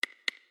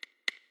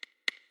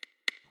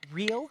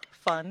Real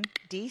Fun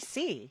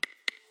DC.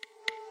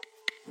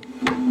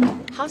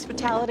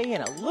 Hospitality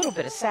and a little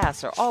bit of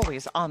sass are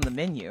always on the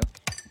menu.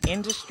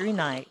 Industry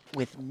Night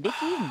with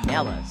Nikki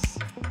Nellis.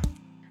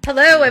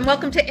 Hello, and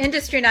welcome to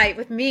Industry Night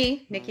with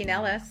me, Nikki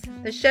Nellis,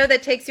 the show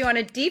that takes you on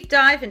a deep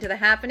dive into the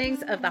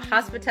happenings of the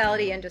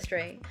hospitality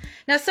industry.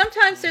 Now,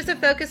 sometimes there's a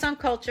focus on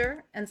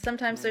culture, and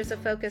sometimes there's a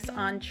focus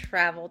on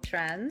travel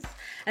trends,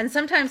 and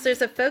sometimes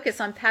there's a focus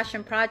on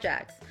passion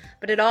projects,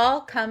 but it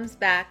all comes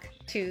back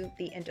to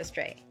the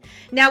industry.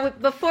 Now,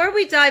 before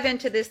we dive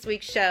into this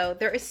week's show,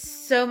 there is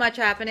so much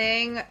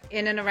happening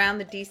in and around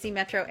the DC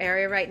metro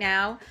area right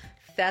now.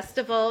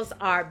 Festivals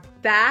are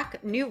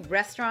back, new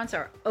restaurants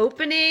are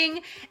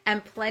opening,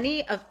 and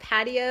plenty of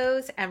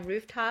patios and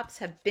rooftops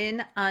have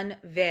been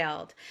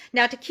unveiled.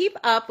 Now, to keep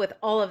up with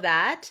all of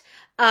that,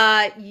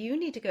 you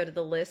need to go to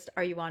the list,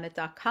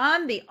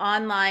 areyouonit.com, the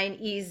online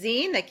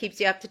e-zine that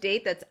keeps you up to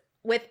date, that's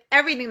with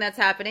everything that's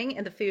happening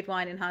in the food,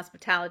 wine, and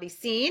hospitality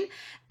scene.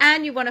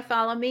 And you want to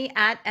follow me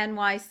at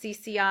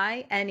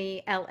NYCCI,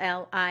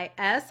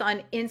 NELLIS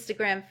on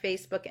Instagram,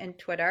 Facebook, and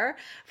Twitter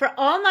for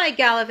all my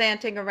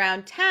gallivanting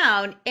around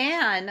town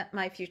and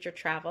my future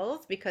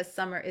travels, because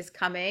summer is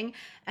coming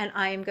and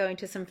I am going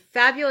to some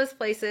fabulous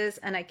places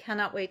and I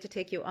cannot wait to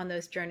take you on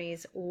those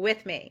journeys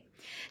with me.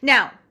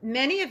 Now,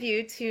 many of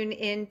you tune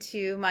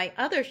into my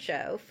other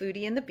show,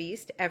 Foodie and the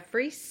Beast,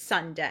 every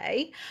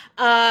Sunday,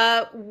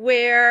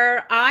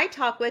 where I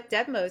talk with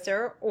Deb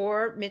Moser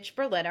or Mitch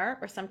Berliner,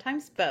 or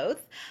sometimes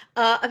both,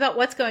 about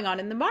what's going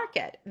on in the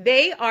market.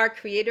 They are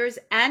creators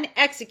and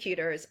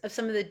executors of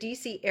some of the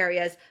DC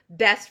area's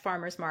best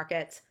farmers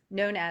markets,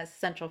 known as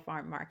Central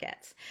Farm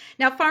Markets.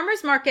 Now,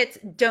 farmers markets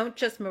don't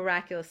just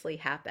miraculously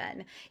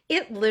happen.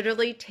 It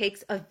literally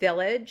takes a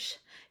village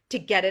to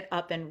get it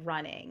up and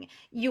running.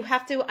 You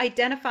have to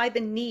identify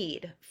the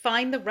need,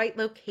 find the right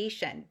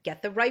location,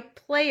 get the right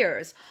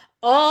players,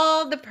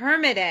 all the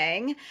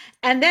permitting,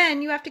 and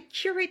then you have to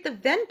curate the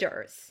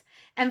vendors.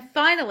 And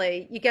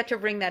finally, you get to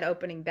ring that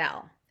opening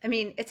bell. I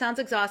mean, it sounds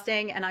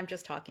exhausting, and I'm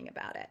just talking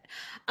about it.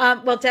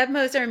 Well, Deb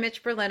Moser and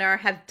Mitch Berliner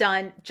have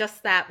done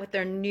just that with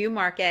their new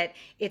market.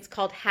 It's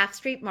called Half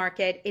Street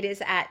Market. It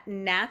is at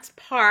Nats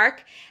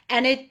Park,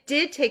 and it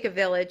did take a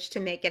village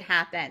to make it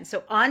happen.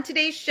 So on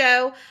today's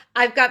show,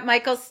 I've got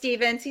Michael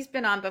Stevens. He's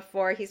been on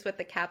before. He's with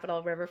the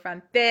Capital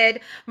Riverfront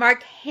Bid.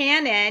 Mark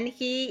Hannon,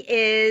 he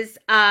is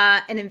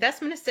an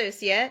investment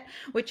associate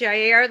with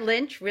Jair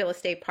Lynch Real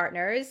Estate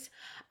Partners.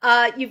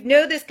 You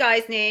know this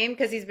guy's name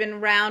because he's been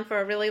around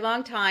for a really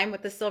long time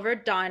with the Silver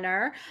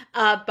Diner,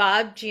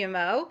 Bob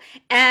GMO,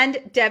 and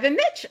Deb and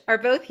Mitch are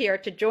both here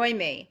to join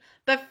me.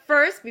 But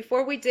first,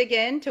 before we dig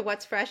into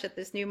what's fresh at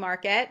this new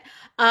market,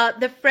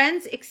 the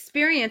Friends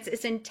Experience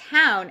is in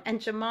town, and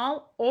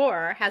Jamal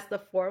Orr has the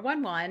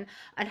 411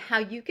 on how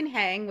you can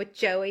hang with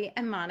Joey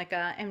and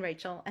Monica and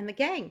Rachel and the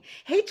gang.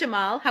 Hey,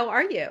 Jamal, how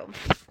are you?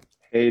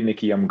 Hey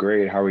Nikki, I'm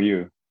great. How are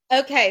you?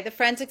 Okay, the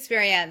Friends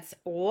Experience,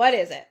 what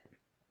is it?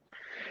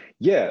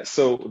 Yeah,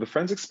 so the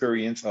Friends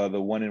Experience,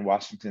 the one in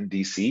Washington,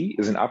 D.C.,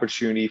 is an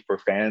opportunity for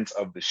fans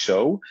of the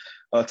show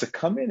to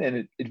come in,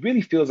 and it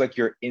really feels like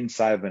you're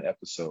inside of an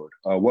episode.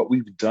 What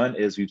we've done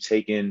is we've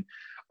taken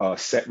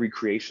set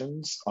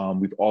recreations.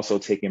 We've also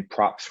taken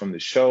props from the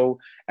show,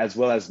 as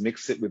well as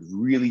mixed it with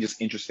really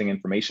just interesting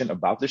information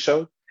about the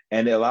show,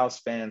 and it allows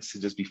fans to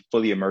just be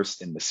fully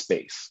immersed in the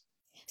space.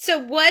 So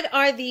what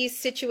are these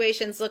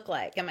situations look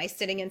like? Am I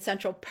sitting in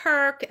Central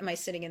Perk? Am I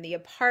sitting in the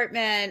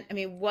apartment? I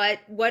mean, what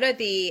are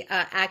the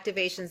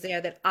activations there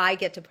that I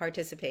get to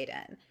participate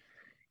in?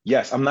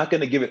 Yes, I'm not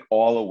going to give it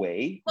all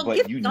away, Well,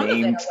 but give some of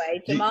it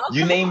away, Jamal. Come on.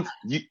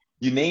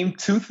 you named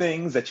two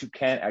things that you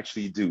can't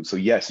actually do. So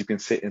yes, you can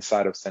sit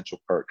inside of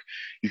Central Perk.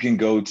 You can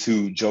go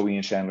to Joey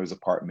and Chandler's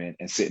apartment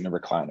and sit in the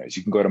recliners.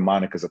 You can go to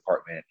Monica's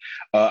apartment.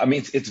 I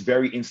mean, it's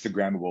very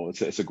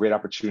Instagrammable. It's a great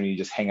opportunity to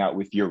just hang out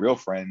with your real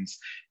friends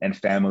and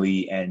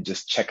family and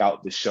just check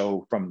out the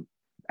show from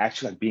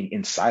actually like being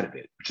inside of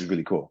it, which is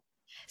really cool.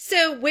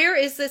 So where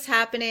is this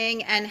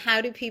happening and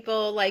how do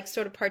people like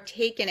sort of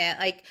partake in it?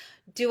 Like,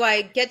 do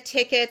I get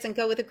tickets and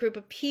go with a group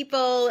of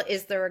people?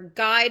 Is there a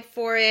guide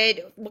for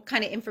it? What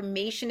kind of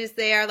information is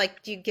there?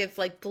 Like, do you give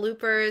like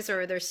bloopers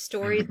or are there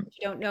stories that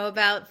you don't know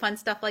about, fun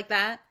stuff like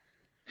that?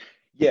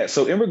 Yeah,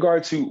 so in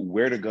regard to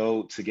where to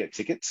go to get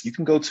tickets, you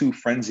can go to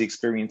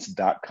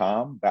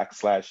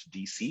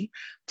frenzyexperience.com/DC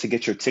to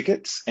get your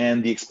tickets.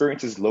 And the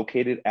experience is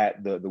located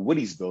at the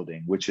Woody's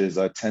building, which is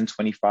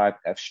 1025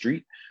 F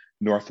Street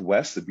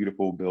Northwest, a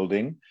beautiful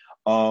building.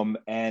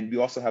 And we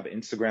also have an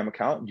Instagram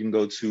account. You can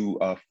go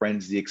to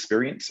Friends the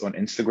Experience on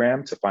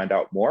Instagram to find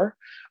out more.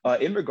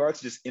 In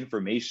regards to just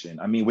information,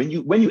 I mean, when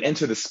you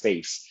enter the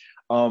space,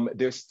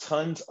 there's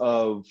tons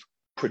of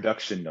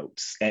production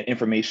notes and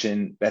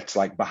information that's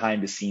like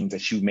behind the scenes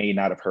that you may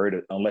not have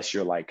heard unless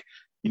you're like,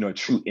 a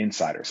true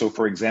insider. So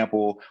for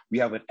example, we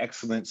have an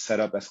excellent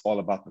setup that's all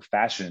about the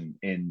fashion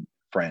in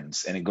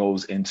Friends, and it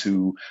goes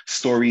into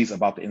stories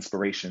about the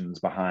inspirations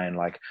behind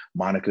like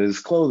Monica's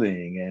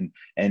clothing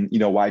and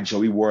why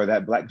Joey wore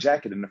that black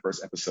jacket in the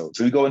first episode.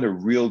 So we go into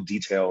real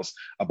details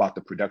about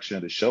the production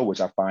of the show,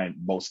 which I find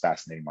most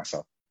fascinating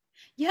myself.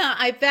 Yeah,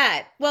 I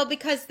bet. Well,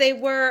 because they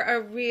were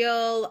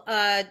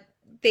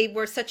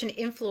such an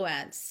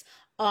influence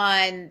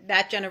on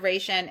that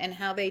generation and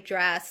how they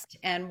dressed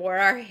and wore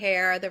our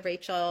hair, the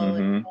Rachel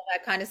and Hmm. all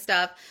that kind of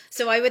stuff.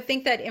 So I would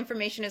think that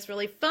information is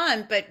really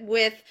fun. But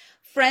with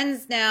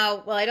Friends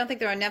now, well, I don't think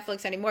they're on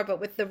Netflix anymore, but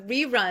with the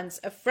reruns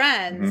of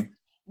Friends,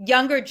 Hmm.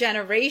 younger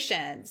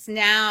generations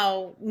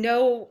now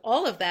know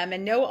all of them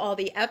and know all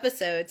the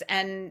episodes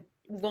and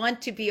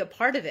want to be a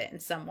part of it in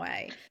some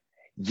way.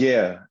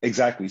 Yeah,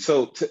 exactly.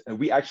 So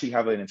we actually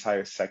have an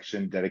entire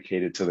section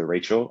dedicated to the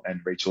Rachel and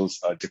Rachel's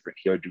different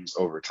hairdos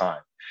over time.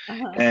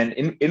 Uh-huh. And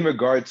in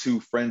regard to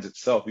Friends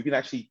itself, you can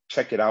actually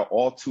check it out.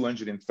 All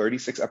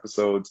 236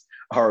 episodes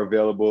are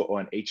available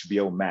on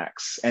HBO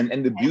Max.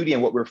 And the beauty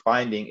and what we're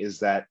finding is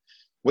that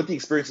what the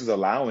experience is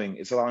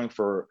allowing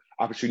for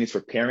opportunities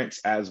for parents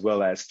as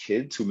well as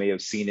kids who may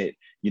have seen it,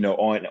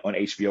 on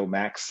HBO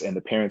Max, and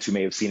the parents who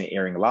may have seen it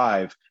airing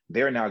live,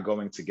 they're now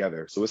going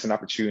together. So it's an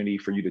opportunity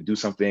for you to do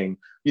something,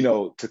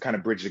 to kind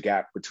of bridge the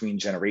gap between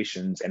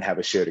generations and have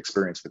a shared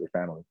experience with your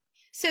family.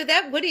 So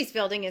that Woody's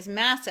building is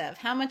massive.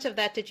 How much of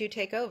that did you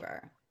take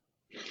over?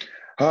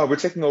 We're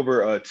taking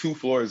over 2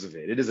 floors of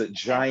it. It is a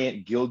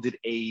giant gilded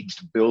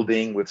aged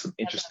building with some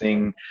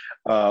interesting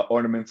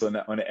ornaments on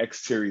the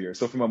exterior.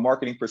 So from a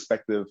marketing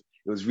perspective,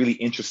 it was really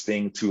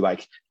interesting to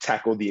like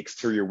tackle the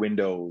exterior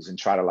windows and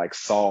try to like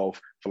solve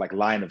for like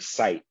line of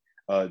sight,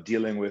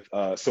 dealing with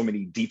so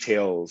many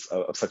details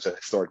of such a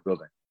historic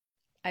building.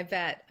 I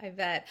bet. I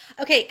bet.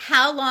 Okay,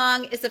 how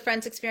long is the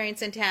Friends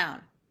experience in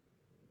town?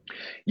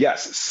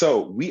 Yes,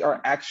 so we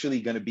are actually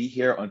going to be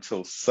here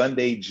until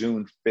Sunday,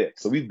 June 5th.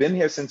 So we've been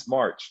here since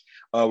March.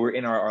 We're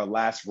in our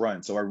last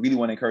run. So I really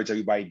want to encourage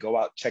everybody, go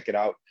out, check it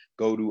out.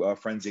 Go to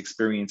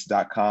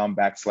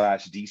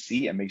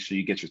frenzyexperience.com/DC and make sure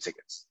you get your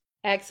tickets.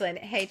 Excellent.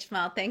 Hey,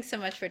 Jamal, thanks so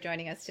much for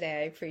joining us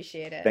today. I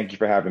appreciate it. Thank you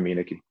for having me,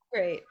 Nikki.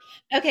 Great.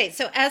 Okay,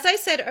 so as I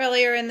said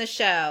earlier in the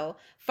show,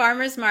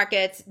 farmers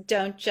markets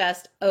don't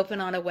just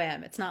open on a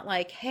whim. It's not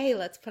like, hey,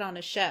 let's put on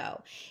a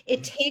show.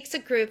 It takes a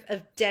group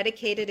of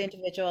dedicated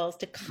individuals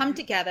to come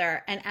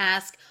together and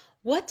ask,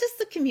 what does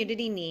the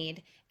community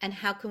need and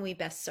how can we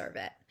best serve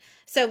it?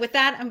 So with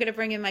that, I'm going to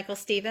bring in Michael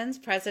Stevens,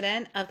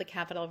 president of the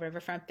Capital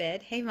Riverfront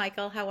Bid. Hey,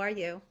 Michael, how are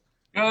you?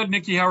 Good,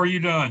 Nikki. How are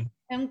you doing?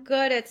 I'm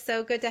good. It's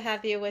so good to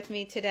have you with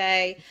me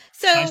today.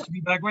 Nice So to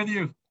be back with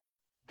you.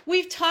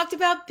 we've talked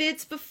about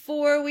bids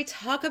before. We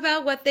talk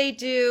about what they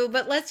do,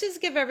 but let's just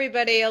give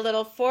everybody a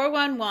little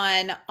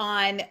 411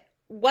 on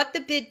what the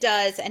bid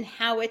does and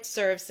how it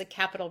serves the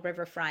Capital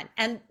Riverfront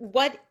and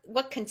what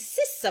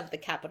consists of the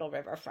Capital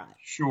Riverfront.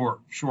 Sure.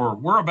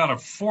 We're about a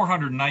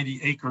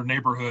 490-acre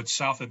neighborhood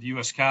south of the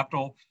U.S.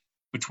 Capitol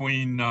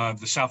between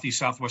the Southeast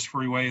Southwest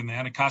Freeway and the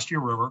Anacostia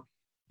River,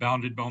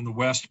 bounded on the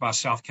west by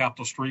South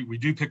Capitol Street. We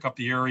do pick up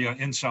the area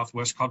in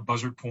Southwest called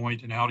Buzzard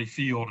Point and Audi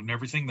Field and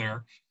everything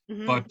there.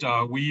 Mhm.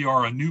 But we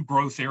are a new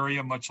growth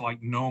area, much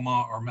like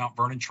Noma or Mount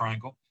Vernon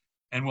Triangle.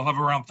 And we'll have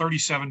around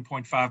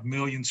 37.5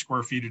 million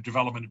square feet of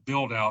development to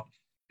build out.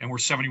 And we're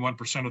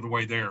 71% of the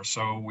way there.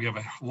 So we have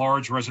a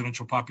large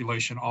residential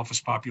population, office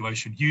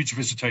population, huge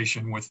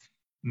visitation with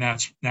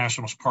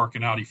Nationals Park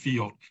and Audi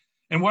Field.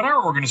 And what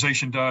our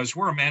organization does,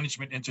 we're a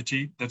management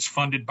entity that's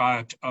funded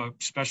by a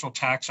special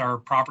tax our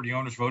property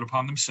owners vote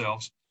upon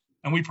themselves.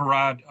 And we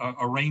provide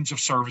a range of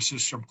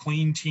services from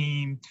clean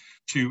team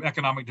to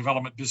economic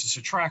development, business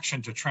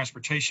attraction, to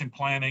transportation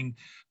planning,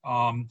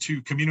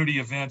 to community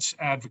events,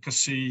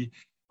 advocacy,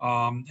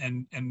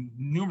 and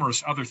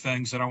numerous other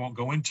things that I won't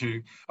go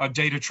into.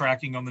 Data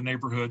tracking on the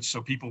neighborhood,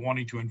 so people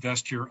wanting to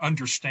invest here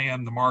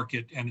understand the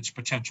market and its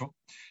potential.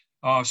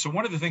 So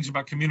one of the things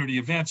about community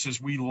events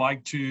is we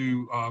like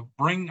to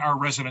bring our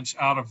residents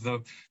out of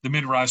the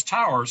mid-rise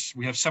towers.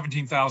 We have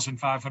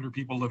 17,500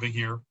 people living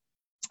here,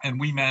 and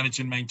we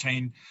manage and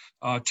maintain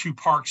 2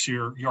 parks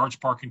here, Yards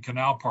Park and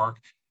Canal Park.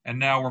 And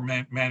now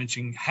we're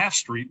managing Half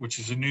Street, which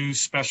is a new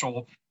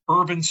special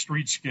urban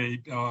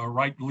streetscape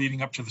right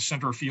leading up to the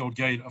center field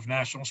gate of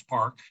Nationals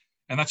Park.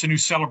 And that's a new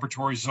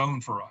celebratory zone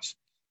for us.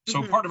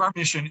 So Mhm. part of our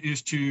mission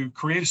is to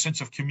create a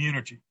sense of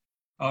community.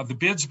 The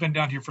bid's been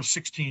down here for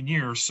 16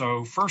 years.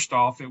 So first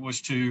off, it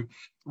was to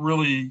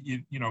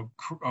really,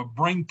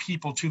 bring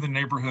people to the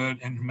neighborhood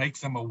and make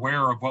them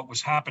aware of what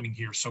was happening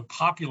here. So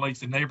populate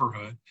the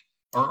neighborhood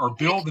or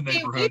build the Which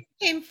neighborhood.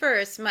 came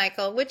first,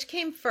 Michael? Which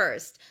came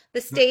first,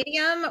 the The,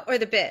 stadium or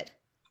the bid?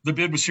 the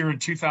bid was here in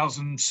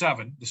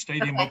 2007. The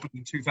stadium Okay. opened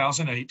in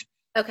 2008.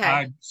 Okay.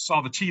 I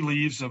saw the tea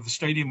leaves of the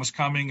stadium was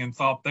coming and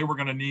thought they were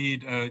going to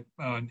need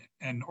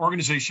an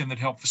organization that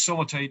helped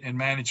facilitate and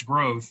manage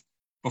growth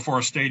before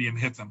a stadium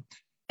hit them.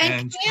 And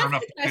And can I sure ask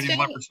enough, a the stadium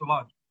question? leveraged a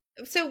lot.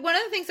 So one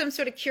of the things I'm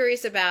sort of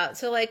curious about,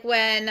 so like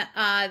when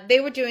they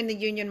were doing the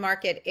Union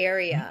Market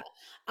area,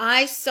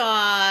 I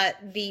saw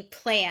the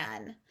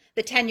plan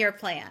the 10-year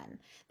plan,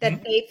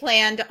 that they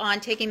planned on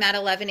taking that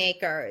 11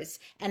 acres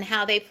and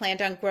how they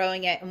planned on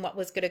growing it and what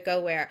was going to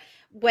go where.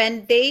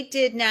 When they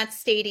did Nat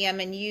Stadium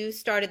and you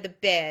started the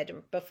bid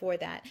before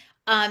that,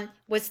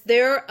 was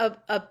there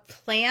a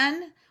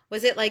plan?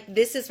 Was it like,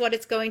 this is what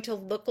it's going to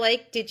look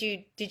like? Did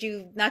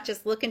you not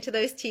just look into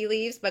those tea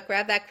leaves, but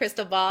grab that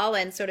crystal ball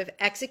and sort of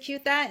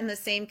execute that in the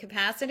same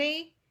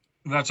capacity?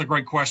 That's a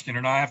great question.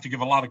 And I have to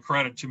give a lot of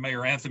credit to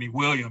Mayor Anthony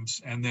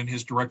Williams and then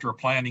his director of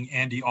planning,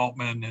 Andy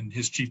Altman, and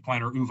his chief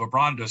planner, Uwe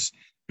Brandes,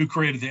 who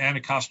created the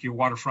Anacostia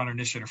Waterfront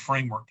Initiative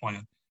Framework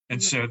Plan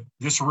and said,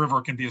 this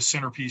river can be a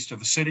centerpiece to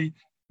the city.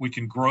 We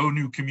can grow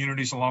new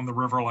communities along the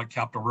river like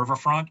Capitol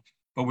Riverfront,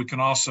 but we can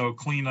also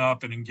clean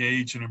up and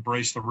engage and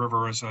embrace the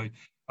river as a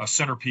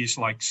centerpiece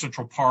like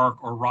Central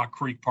Park or Rock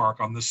Creek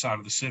Park on this side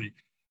of the city.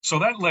 So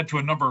that led to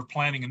a number of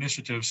planning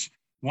initiatives,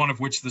 one of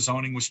which the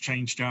zoning was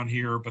changed down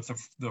here, but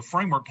the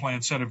framework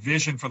plan set a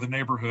vision for the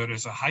neighborhood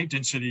as a high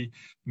density,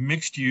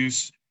 mixed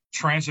use,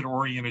 transit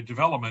oriented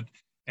development.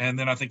 And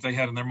then I think they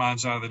had in their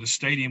mind's eye that a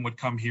stadium would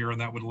come here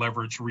and that would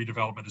leverage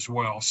redevelopment as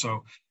well.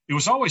 So it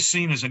was always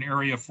seen as an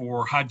area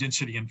for high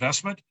density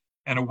investment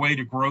and a way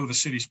to grow the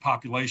city's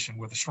population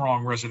with a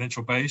strong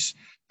residential base,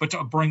 but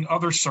to bring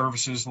other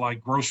services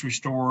like grocery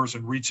stores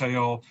and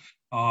retail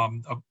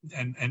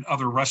and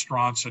other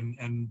restaurants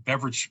and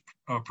beverage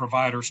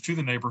providers to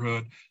the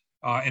neighborhood.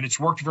 And it's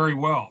worked very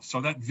well.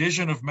 So that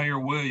vision of Mayor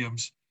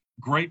Williams,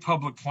 great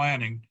public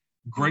planning,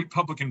 great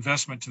public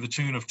investment to the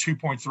tune of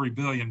 $2.3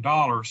 billion,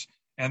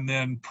 and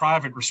then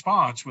private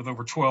response with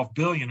over $12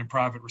 billion in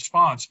private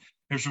response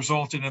has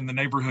resulted in the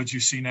neighborhoods you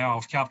see now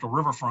of Capitol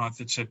Riverfront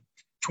that's at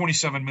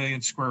 27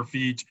 million square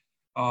feet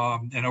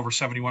and over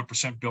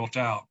 71% built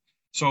out.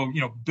 So,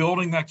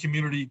 building that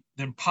community,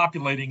 then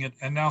populating it,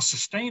 and now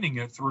sustaining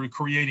it through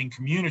creating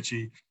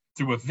community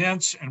through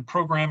events and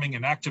programming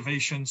and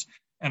activations.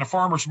 And a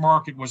farmer's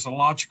market was the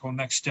logical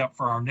next step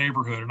for our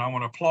neighborhood. And I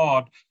want to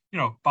applaud,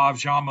 Bob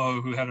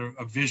Jamo, who had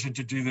a vision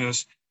to do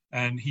this.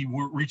 And he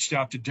reached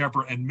out to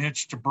Deborah and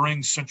Mitch to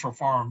bring Central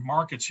Farm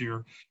Markets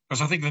here,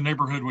 because I think the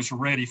neighborhood was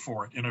ready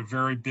for it in a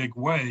very big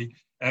way,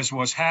 as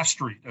was Half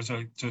Street,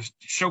 to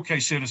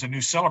showcase it as a new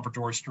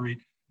celebratory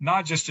street,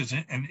 not just as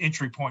an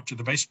entry point to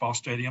the baseball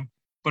stadium,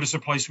 but as a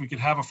place we could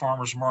have a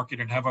farmer's market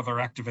and have other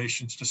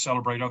activations to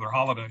celebrate other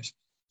holidays.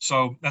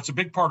 So that's a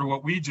big part of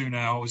what we do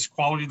now is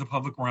quality of the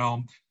public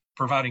realm,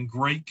 providing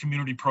great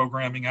community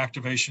programming,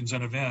 activations,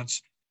 and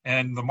events.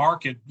 And the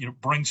market,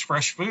 brings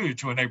fresh food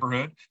to a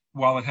neighborhood.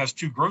 While it has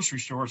 2 grocery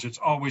stores, it's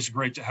always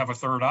great to have a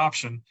third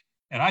option.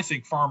 And I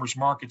think farmers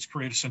markets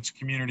create a sense of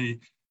community,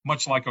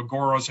 much like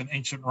agoras in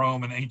ancient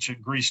Rome and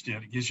ancient Greece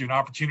did. It gives you an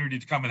opportunity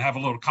to come and have a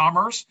little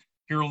commerce,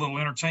 hear a little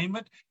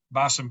entertainment,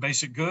 buy some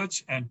basic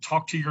goods, and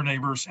talk to your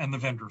neighbors and the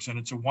vendors. And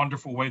it's a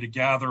wonderful way to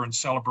gather and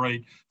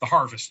celebrate the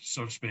harvest,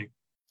 so to speak.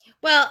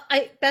 Well,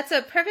 that's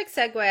a perfect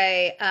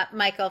segue,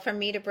 Michael, for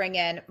me to bring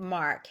in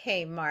Mark.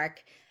 Hey,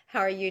 Mark, how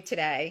are you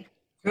today?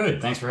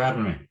 Good. Thanks for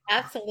having me.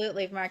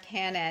 Absolutely, Mark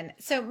Hannon.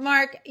 So,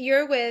 Mark,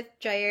 you're with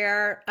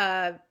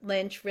Jair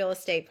Lynch Real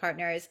Estate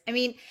Partners. I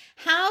mean,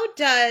 how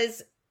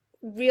does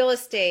real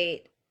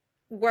estate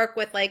work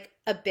with like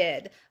a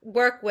bid,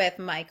 work with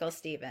Michael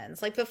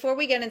Stevens? Like before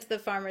we get into the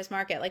farmer's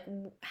market, like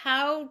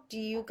how do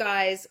you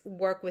guys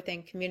work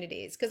within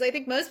communities? Because I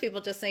think most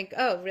people just think,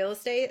 oh, real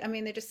estate. I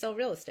mean, they just sell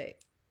real estate.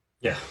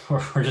 Yeah,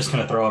 we're just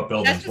going to throw up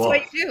buildings. That's just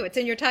what you do. It's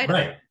in your title.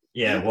 Right.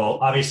 Yeah. Well,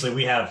 obviously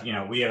we have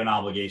an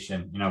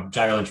obligation.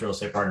 Jair Lynch Real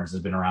Estate Partners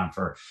has been around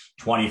for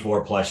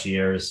 24 plus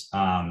years.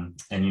 And,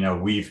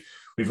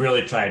 we've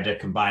really tried to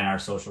combine our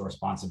social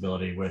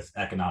responsibility with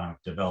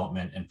economic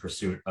development in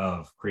pursuit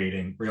of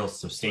creating real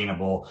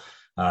sustainable,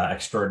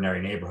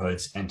 extraordinary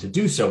neighborhoods. And to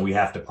do so, we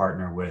have to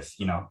partner with,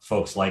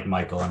 folks like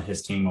Michael and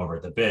his team over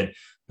at the BID,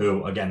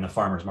 who, again, the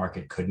farmers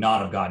market could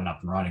not have gotten up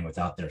and running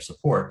without their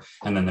support.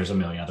 And then there's a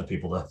million other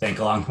people to thank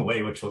along the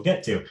way, which we'll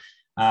get to.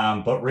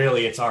 But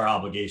really, it's our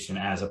obligation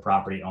as a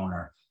property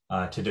owner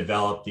to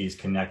develop these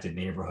connected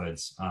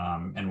neighborhoods.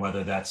 And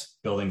whether that's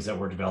buildings that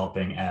we're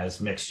developing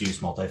as mixed use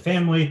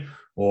multifamily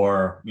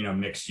or,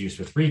 mixed use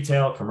with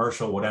retail,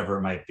 commercial, whatever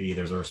it might be,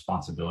 there's a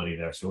responsibility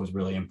there. So it was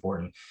really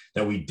important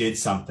that we did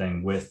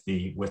something with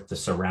the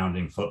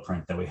surrounding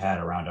footprint that we had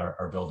around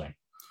our building.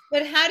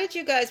 But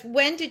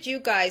when did you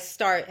guys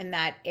start in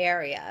that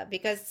area?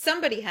 Because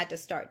somebody had to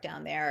start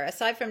down there,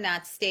 aside from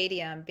that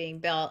stadium being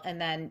built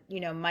and then,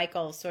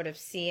 Michael sort of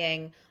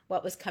seeing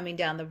what was coming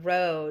down the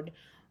road.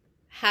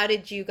 How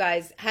did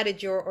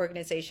your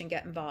organization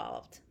get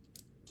involved?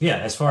 Yeah,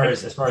 as far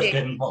as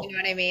getting involved. You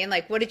know what I mean?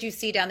 Like, what did you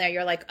see down there?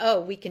 You're like,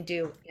 oh, we can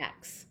do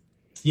X.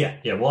 Yeah.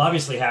 Well,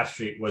 obviously Half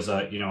Street was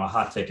a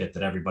hot ticket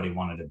that everybody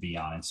wanted to be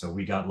on. And so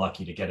we got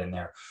lucky to get in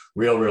there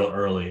real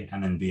early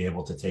and then be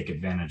able to take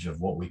advantage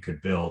of what we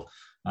could build,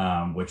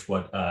 which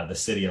the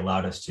city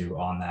allowed us to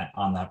on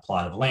that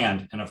plot of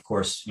land. And of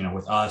course,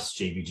 with us,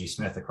 JBG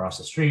Smith across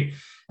the street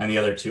and the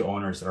other 2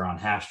 owners that are on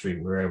Half Street,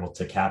 we were able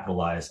to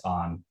capitalize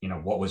on,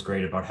 what was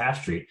great about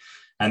Half Street.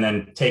 and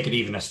then take it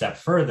even a step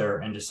further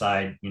and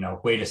decide,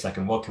 wait a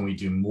second, what can we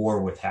do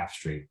more with Half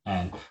Street?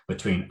 And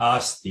between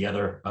us, the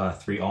other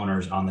 3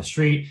 owners on the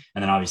street,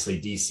 and then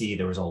obviously DC,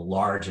 there was a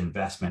large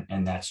investment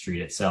in that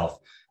street itself.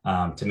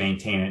 To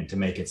maintain it and to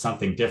make it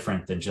something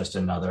different than just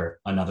another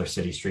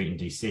city street in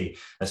DC,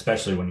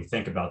 especially when you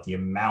think about the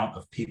amount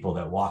of people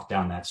that walk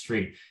down that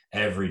street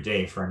every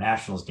day for a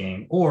Nationals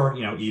game, or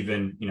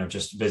even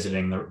just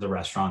visiting the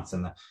restaurants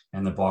and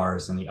the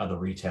bars and the other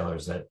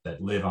retailers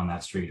that live on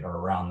that street or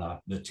around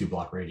the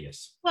 2-block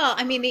radius. Well,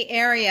 I mean, the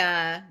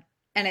area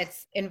and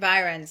its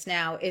environs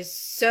now is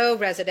so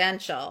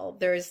residential.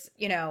 There's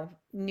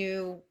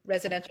new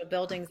residential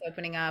buildings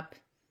opening up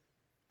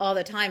all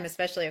the time,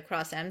 especially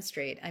across M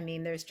Street. I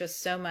mean, there's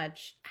just so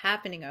much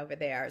happening over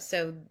there.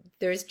 So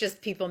there's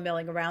just people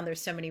milling around.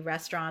 There's so many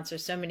restaurants.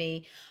 There's so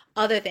many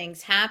other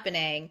things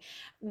happening.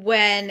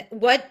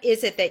 What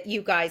is it that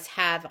you guys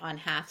have on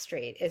Half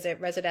Street? Is it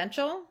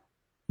residential?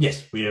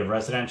 Yes, we have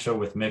residential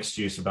with mixed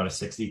use, about a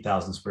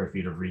 60,000 square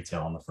feet of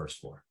retail on the first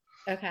floor.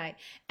 Okay.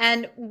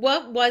 And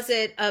what was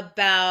it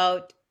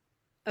about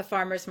a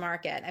farmer's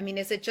market? I mean,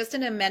 is it just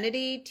an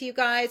amenity to you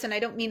guys? And I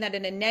don't mean that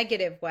in a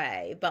negative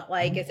way, but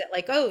is it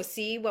like, oh,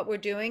 see what we're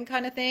doing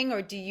kind of thing?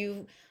 Or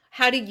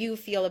how do you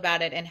feel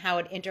about it and how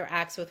it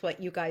interacts with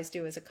what you guys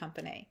do as a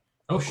company?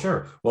 Oh,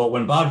 sure. Well,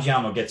 when Bob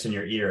Giammo gets in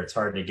your ear, it's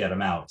hard to get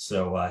him out.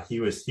 So he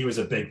was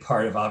a big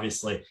part of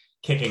obviously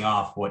kicking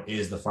off what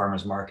is the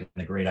farmers market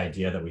and the great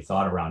idea that we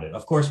thought around it.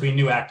 Of course, we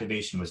knew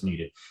activation was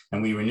needed,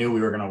 and we knew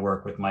we were going to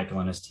work with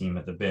Michael and his team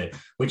at the bid.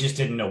 We just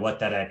didn't know what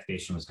that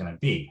activation was going to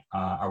be.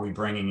 Are we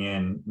bringing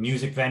in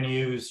music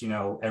venues,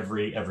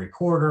 every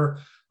quarter?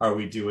 Are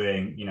we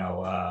doing,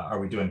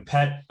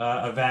 pet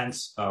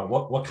events?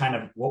 What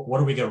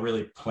are we going to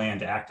really plan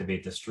to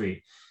activate the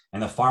street?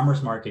 And the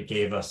farmers market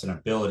gave us an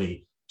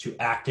ability to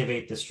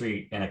activate the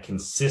street in a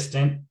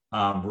consistent,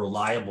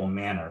 reliable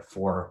manner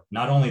for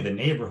not only the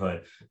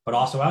neighborhood, but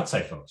also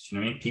outside folks.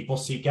 People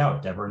seek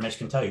out, Deborah and Mitch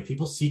can tell you,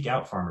 people seek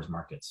out farmers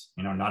markets.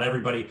 Not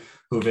everybody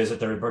who visit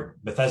their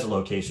Bethesda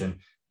location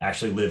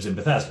actually lives in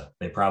Bethesda.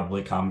 They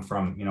probably come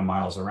from,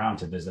 miles around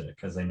to visit it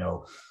because they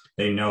know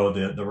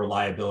the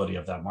reliability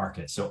of that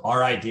market. So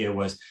our idea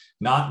was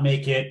not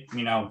make it,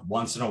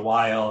 once in a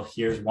while,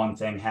 here's one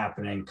thing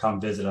happening, come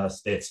visit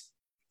us. It's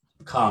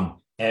come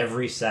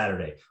every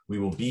Saturday. We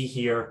will be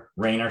here,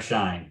 rain or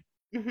shine.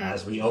 Mm-hmm.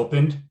 As we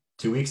opened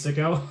 2 weeks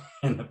ago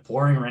in the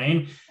pouring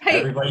rain,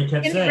 everybody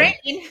kept saying,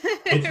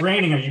 it's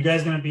raining. Are you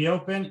guys going to be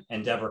open?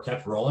 And Deborah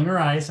kept rolling her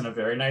eyes in a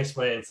very nice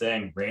way and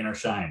saying, rain or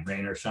shine,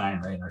 rain or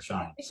shine, rain or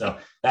shine. So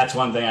that's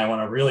one thing I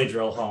want to really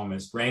drill home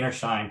is rain or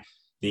shine.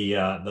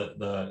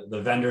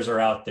 The vendors are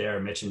out there.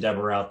 Mitch and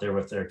Deborah are out there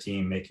with their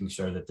team, making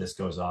sure that this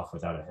goes off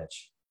without a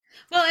hitch.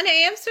 Well, and I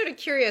am sort of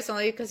curious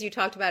only because you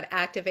talked about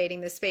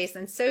activating the space,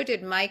 and so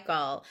did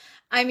Michael.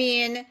 I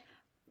mean,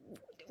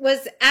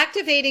 was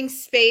activating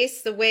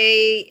space the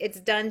way it's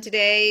done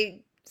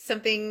today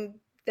something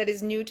that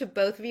is new to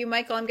both of you?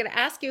 Michael, I'm going to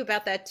ask you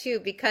about that too,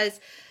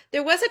 because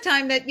there was a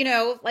time that,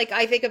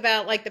 I think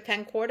about the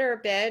Penn Quarter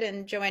bid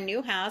and Joanne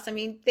Newhouse. I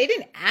mean, they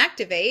didn't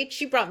activate.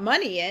 She brought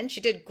money in. She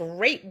did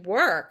great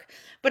work,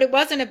 but it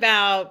wasn't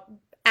about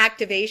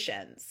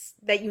activations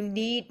that you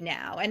need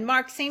now. And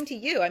Mark, same to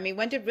you. I mean,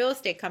 when did real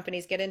estate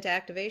companies get into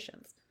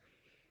activations?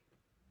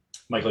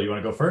 Michael, you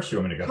want to go first? Or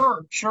you want me to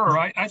go? Sure.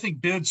 I think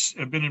bids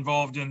have been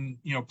involved in,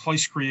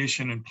 place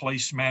creation and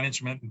place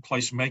management and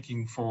place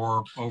making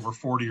for over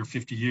 40 or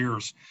 50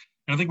 years.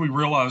 And I think we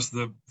realized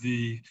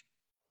the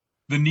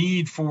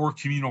need for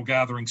communal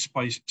gathering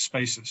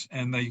spaces,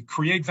 and they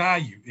create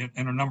value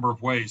in a number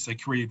of ways. They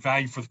create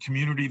value for the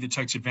community that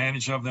takes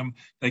advantage of them.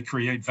 They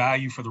create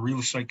value for the real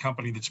estate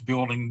company that's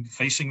building,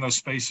 facing those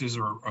spaces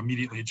or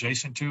immediately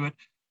adjacent to it.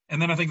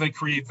 And then I think they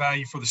create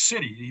value for the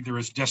city, either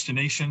as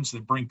destinations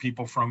that bring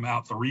people from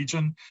out the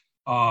region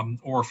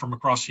or from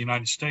across the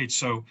United States.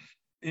 So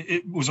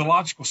it was a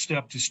logical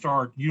step to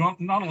start. You don't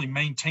not only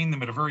maintain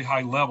them at a very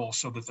high level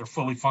so that they're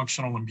fully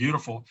functional and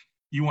beautiful,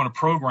 you want to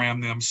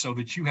program them so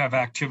that you have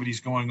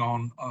activities going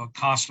on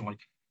constantly.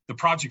 The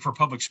Project for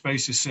Public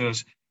Spaces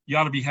says you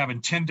ought to be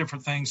having 10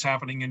 different things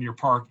happening in your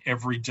park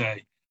every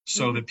day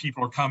so that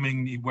people are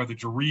coming, whether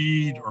to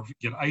read or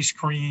get ice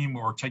cream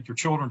or take your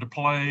children to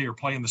play or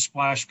play in the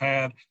splash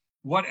pad,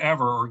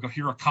 whatever, or go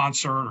hear a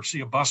concert or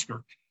see a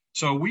busker.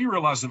 So we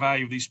realize the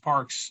value of these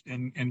parks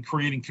in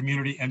creating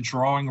community and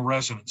drawing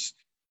residents.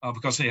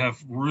 Because they have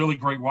really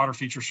great water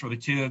features for the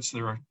kids.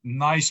 They're a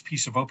nice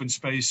piece of open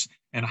space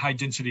and a high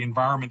density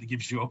environment that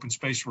gives you open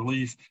space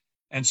relief.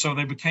 And so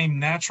they became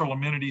natural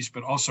amenities,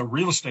 but also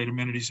real estate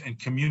amenities and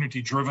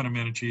community driven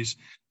amenities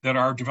that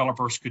our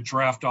developers could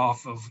draft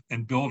off of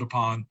and build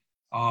upon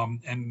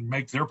and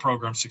make their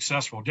program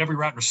successful. Debbie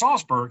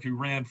Ratner-Salzberg, who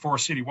ran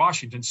Forest City,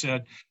 Washington,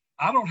 said,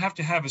 I don't have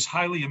to have as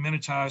highly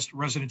amenitized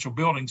residential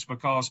buildings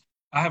because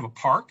I have a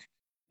park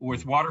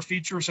with water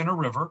features and a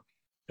river.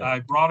 I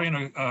brought in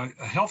a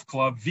health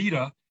club,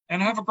 Vita,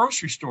 and I have a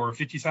grocery store, a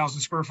 50,000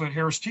 square foot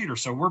Harris Teeter.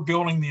 So we're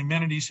building the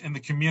amenities in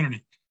the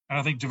community. And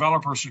I think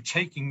developers are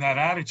taking that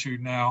attitude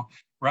now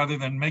rather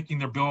than making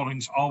their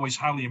buildings always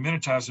highly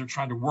amenitized. They're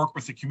trying to work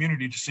with the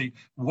community to see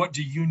what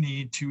do you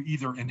need to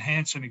either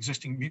enhance an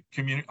existing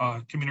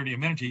community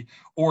amenity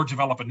or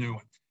develop a new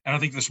one. And I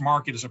think this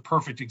market is a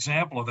perfect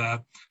example of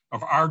that,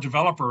 of our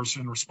developers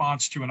in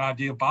response to an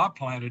idea Bob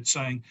planted,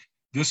 saying,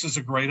 this is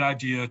a great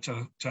idea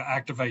to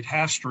activate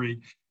Half Street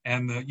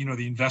and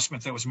the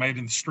investment that was made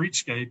in the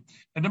streetscape,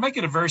 and to make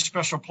it a very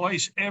special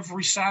place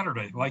every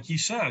Saturday. Like he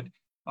said,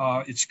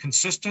 it's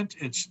consistent,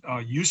 it's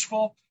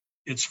useful,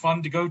 it's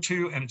fun to go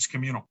to, and it's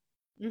communal.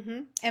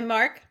 Mm-hmm. And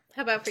Mark,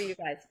 how about for you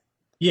guys?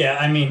 Yeah,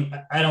 I mean,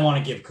 I don't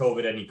want to give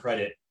COVID any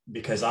credit,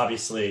 because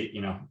obviously,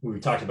 we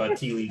talked about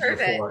tea leaves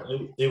before.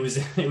 It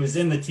was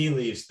in the tea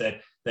leaves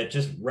that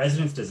just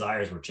residents'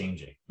 desires were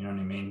changing. You know what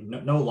I mean?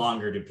 No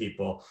longer do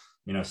people,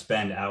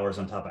 spend hours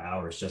on top of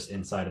hours just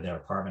inside of their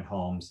apartment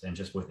homes and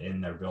just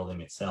within their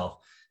building itself.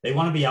 They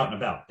want to be out and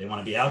about. They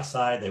want to be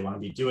outside. They want to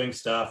be doing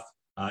stuff.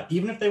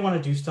 Even if they want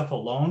to do stuff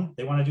alone,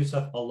 they want to do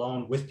stuff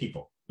alone with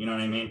people. You know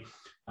what I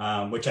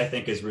mean? Which I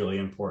think is really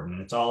important.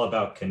 And it's all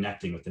about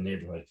connecting with the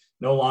neighborhood.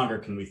 No longer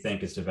can we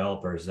think as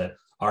developers that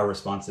our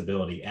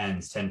responsibility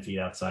ends 10 feet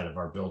outside of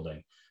our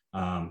building.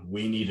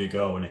 We need to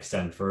go and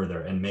extend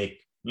further and make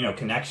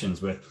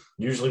connections with,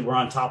 usually we're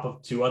on top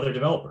of 2 other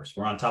developers.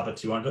 We're on top of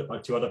 2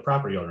 other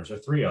property owners or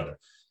 3 other.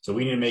 So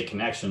we need to make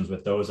connections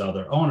with those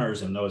other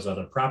owners and those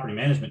other property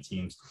management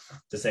teams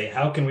to say,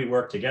 how can we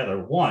work together?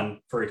 1,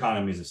 for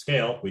economies of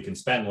scale, we can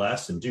spend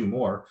less and do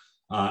more.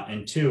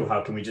 And 2,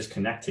 how can we just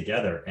connect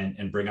together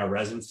and bring our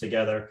residents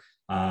together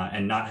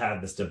and not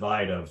have this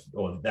divide of,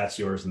 oh, that's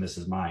yours and this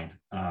is mine.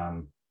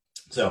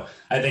 So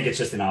I think it's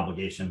just an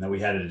obligation that we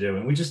had to do.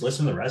 And we just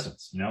listen to the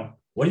residents,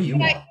 what do you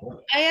want?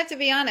 I have to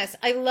be honest.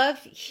 I love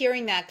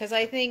hearing that, because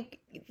I think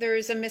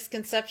there's a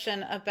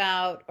misconception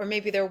about, or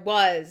maybe there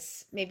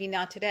was, maybe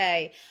not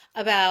today,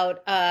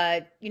 about,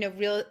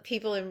 real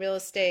people in real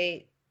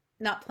estate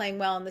not playing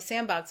well in the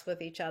sandbox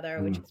with each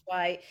other, which is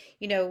why,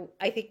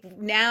 I think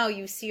now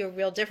you see a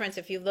real difference.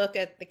 If you look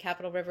at the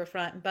Capitol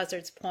Riverfront and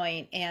Buzzards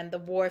Point and the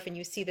Wharf, and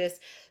you see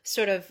this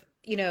sort of,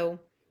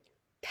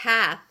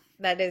 path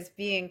that is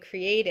being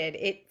created,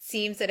 it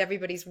seems that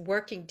everybody's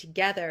working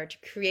together to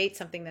create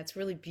something that's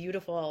really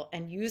beautiful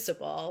and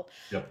usable.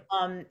 Yep.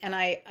 And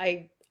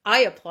I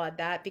applaud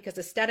that, because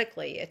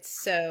aesthetically it's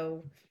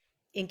so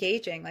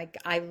engaging. Like,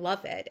 I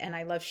love it, and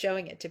I love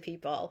showing it to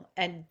people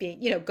and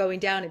being, going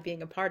down and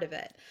being a part of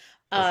it.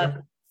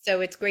 Sure.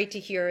 So it's great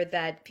to hear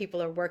that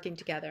people are working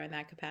together in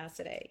that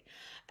capacity.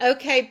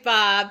 Okay,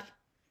 Bob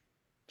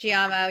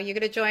Giammo, you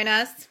going to join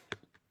us?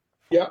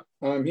 Yeah,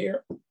 I'm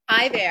here.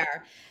 Hi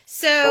there.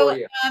 So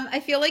yeah. I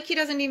feel like he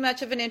doesn't need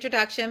much of an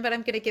introduction, but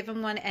I'm going to give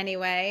him one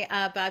anyway.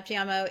 Bob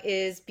Giammo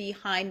is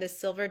behind the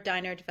Silver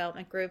Diner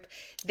Development Group.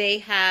 They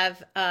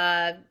have,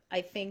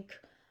 I think,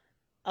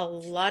 a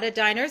lot of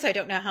diners. I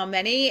don't know how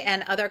many,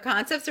 and other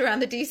concepts around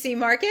the DC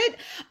market.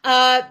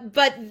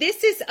 But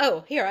this is,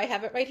 here, I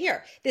have it right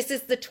here. This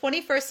is the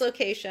 21st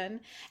location,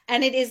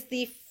 and it is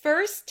the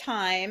first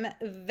time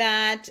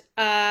that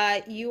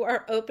you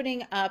are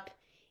opening up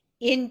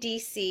in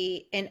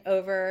DC in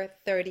over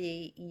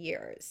 30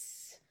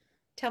 years.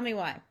 Tell me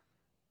why.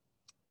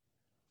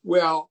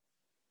 Well,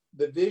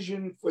 the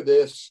vision for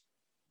this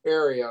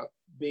area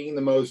being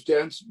the most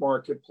dense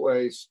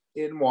marketplace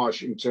in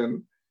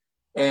Washington,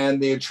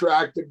 and the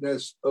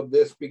attractiveness of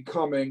this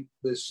becoming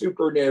the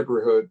super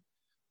neighborhood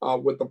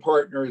with the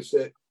partners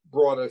that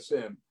brought us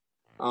in.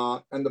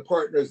 And the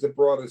partners that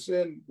brought us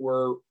in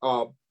were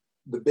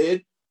the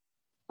BID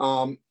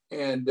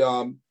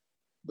and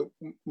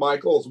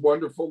Michael's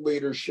wonderful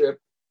leadership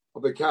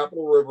of the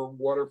Capitol River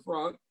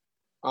waterfront.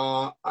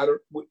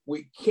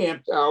 We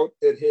camped out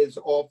at his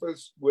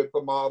office with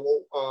the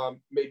model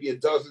maybe a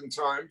dozen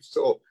times,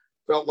 so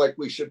felt like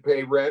we should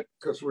pay rent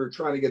because we were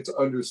trying to get to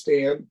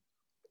understand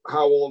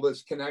how all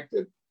this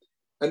connected.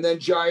 And then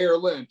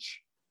Jair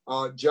Lynch,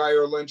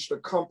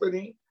 the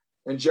company,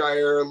 and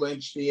Jair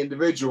Lynch, the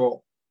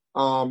individual.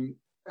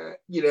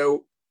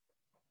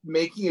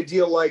 Making a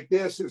deal like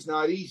this is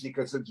not easy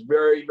because it's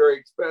very, very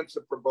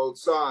expensive for both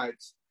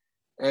sides.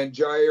 And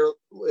Jair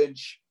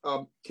Lynch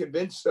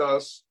convinced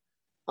us,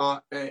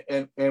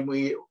 and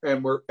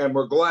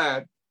we're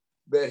glad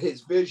that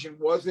his vision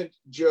wasn't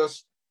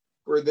just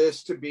for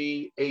this to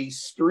be a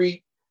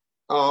street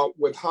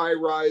with high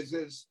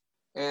rises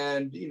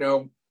and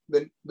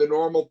the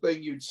normal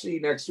thing you'd see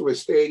next to a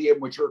stadium,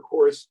 which are of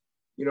course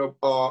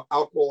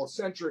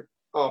alcohol-centric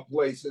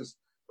places,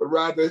 but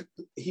rather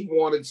he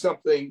wanted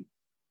something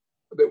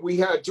that we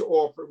had to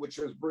offer, which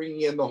was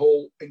bringing in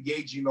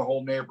engaging the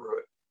whole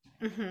neighborhood.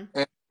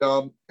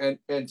 Mm-hmm.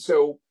 And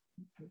so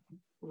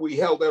we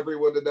held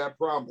everyone to that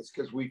promise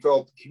because we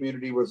felt the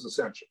community was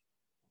essential.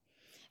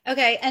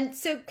 Okay. And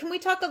so can we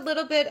talk a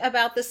little bit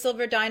about the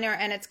Silver Diner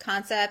and its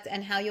concept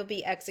and how you'll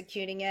be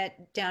executing it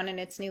down in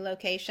its new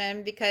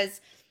location?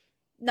 Because,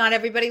 not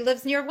everybody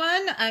lives near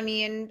one. I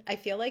mean, I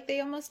feel like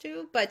they almost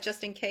do, but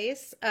just in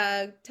case,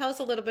 tell us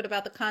a little bit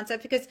about the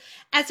concept. Because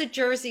as a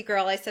Jersey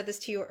girl, I said this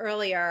to you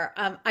earlier,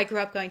 I grew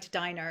up going to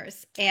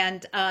diners,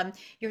 and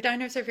your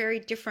diners are very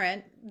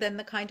different than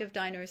the kind of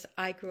diners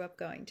I grew up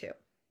going to.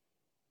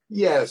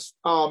 Yes,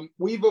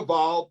 we've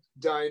evolved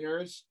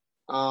diners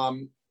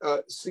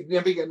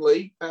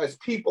significantly as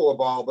people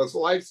evolve, as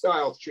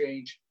lifestyles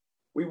change.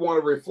 We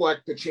want to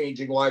reflect the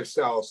changing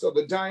lifestyle. So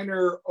the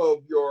diner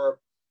of your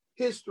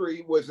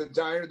history was a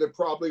diner that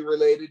probably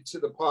related to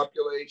the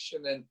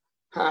population and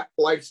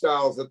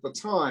lifestyles at the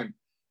time.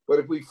 But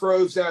if we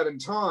froze that in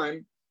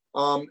time,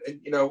 and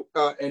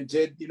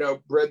did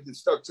bread that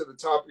stuck to the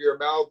top of your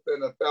mouth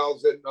and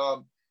 1,000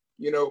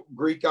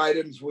 Greek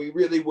items, we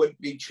really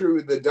wouldn't be true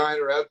to the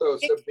diner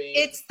ethos of being.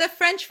 It's the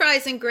French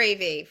fries and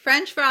gravy,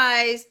 French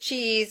fries,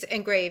 cheese,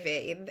 and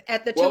gravy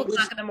at the 2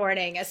 o'clock in the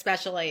morning,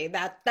 especially.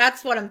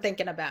 That's what I'm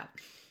thinking about.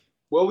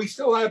 Well, we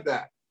still have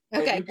that.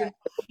 Okay.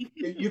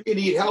 You can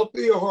eat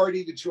healthy or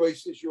hearty. The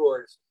choice is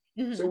yours.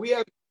 Mm-hmm. So we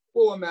have a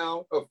full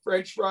amount of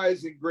French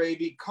fries and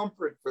gravy,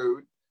 comfort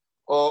food,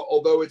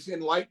 although it's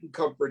enlightened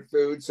comfort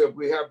food. So if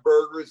we have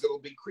burgers, it'll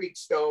be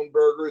Creekstone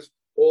burgers,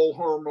 all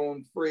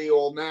hormone free,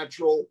 all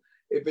natural.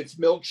 If it's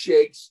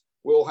milkshakes,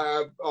 we'll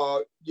have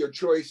your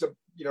choice of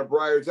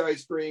Breyer's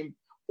ice cream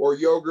or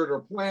yogurt or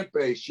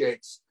plant-based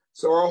shakes.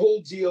 So our whole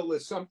deal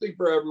is something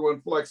for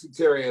everyone,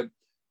 flexitarian.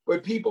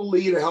 But people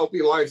lead a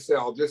healthy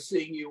lifestyle. Just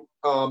seeing you,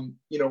 on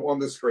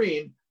the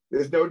screen,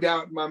 there's no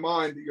doubt in my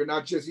mind that you're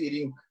not just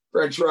eating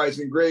French fries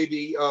and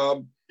gravy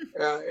and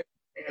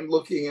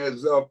looking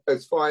as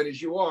fine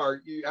as you are.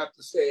 You have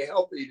to stay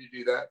healthy to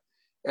do that.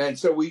 And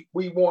so we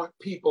want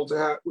people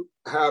to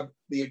have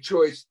the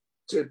choice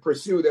to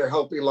pursue their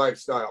healthy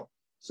lifestyle.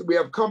 So we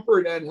have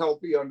comfort and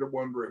healthy under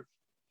one roof.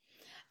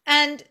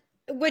 And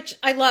which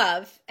I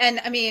love. And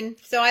I mean,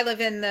 so I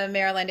live in the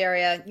Maryland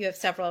area. You have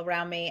several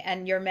around me,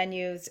 and your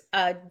menus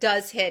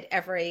does hit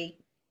every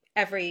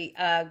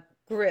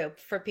group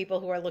for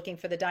people who are looking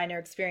for the diner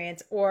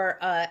experience or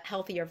a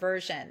healthier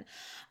version.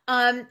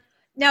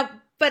 Now,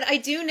 but I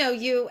do know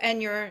you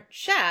and your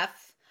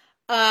chef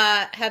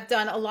have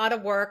done a lot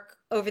of work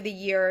over the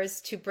years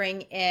to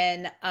bring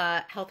in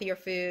healthier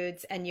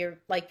foods, and your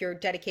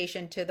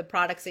dedication to the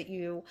products that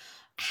you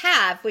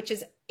have, which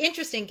is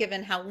interesting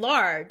given how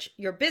large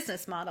your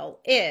business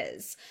model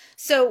is.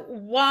 So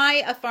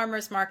why a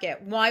farmer's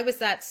market? Why was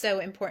that so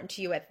important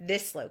to you at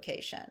this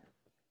location?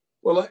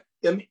 Well,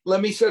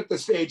 let me set the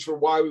stage for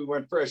why we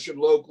went fresh and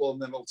local,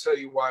 and then I'll tell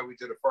you why we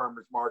did a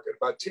farmer's market.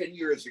 About 10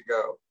 years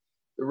ago,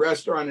 the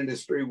restaurant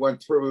industry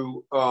went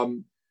through a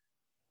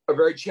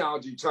very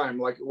challenging time,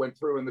 like it went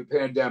through in the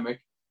pandemic.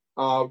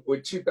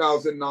 With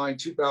 2009,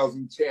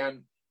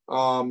 2010,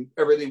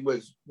 everything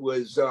was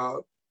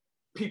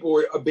people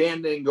were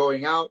abandoning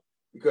going out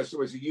because there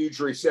was a huge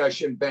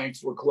recession.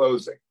 Banks were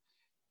closing.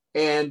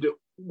 And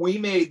we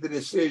made the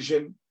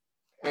decision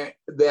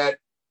that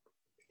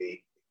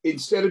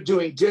instead of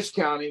doing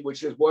discounting,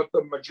 which is what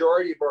the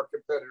majority of our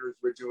competitors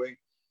were doing,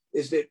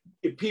 is that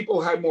if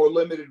people had more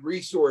limited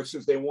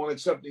resources, they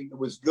wanted something that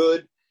was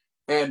good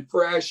and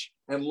fresh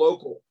and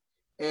local.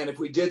 And if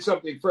we did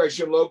something fresh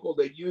and local,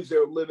 they'd use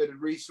their limited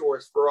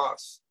resource for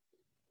us.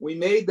 We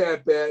made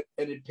that bet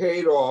and it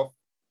paid off.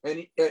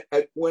 And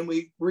when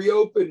we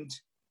reopened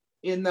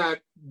in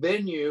that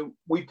venue,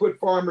 we put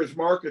farmers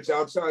markets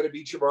outside of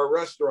each of our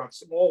restaurants,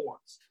 small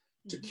ones,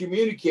 to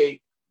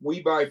communicate, we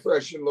buy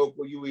fresh and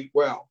local, you eat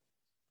well.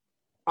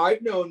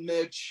 I've known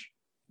Mitch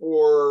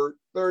for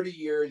 30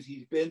 years.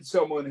 He's been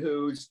someone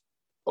who's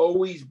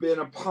always been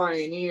a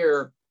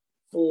pioneer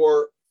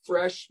for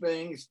fresh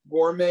things,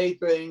 gourmet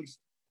things,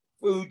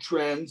 food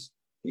trends.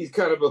 He's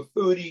kind of a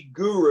foodie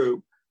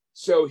guru.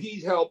 So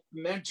he's helped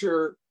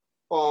mentor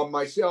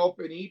myself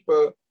and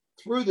Ipa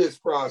through this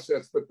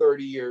process for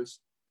 30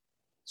 years.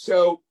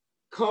 So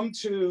come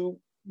to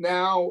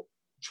now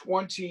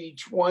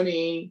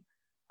 2021,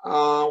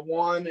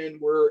 and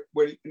we're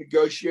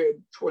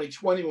negotiating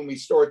 2020 when we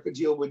start the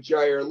deal with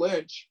Jair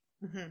Lynch.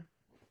 Mm-hmm.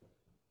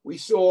 We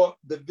saw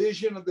the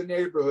vision of the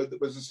neighborhood that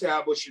was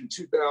established in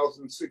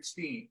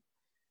 2016.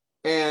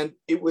 And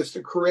it was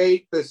to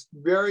create this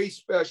very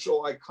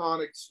special,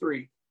 iconic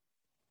street.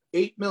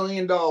 $8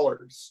 million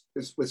was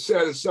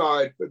set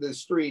aside for this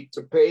street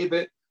to pave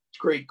it, to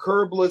create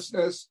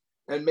curblessness,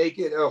 and make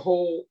it a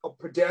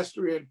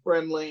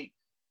pedestrian-friendly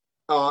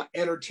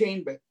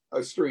entertainment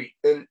street.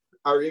 And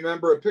I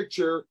remember a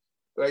picture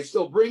that I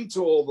still bring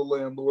to all the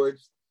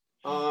landlords.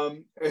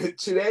 And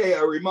today,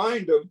 I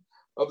remind them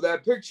of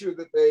that picture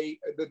that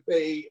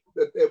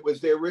it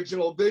was their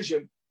original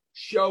vision,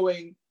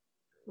 showing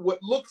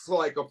what looks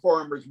like a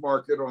farmer's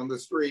market on the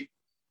street,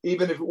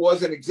 even if it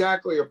wasn't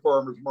exactly a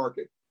farmer's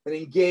market, an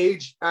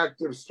engaged,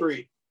 active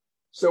street.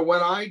 So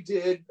when I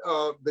did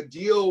the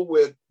deal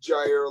with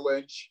Jair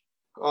Lynch,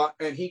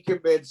 and he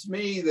convinced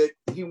me that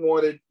he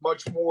wanted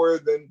much more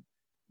than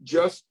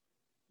just,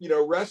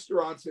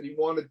 restaurants, and he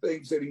wanted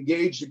things that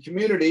engaged the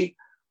community,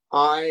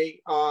 I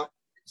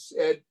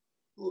said,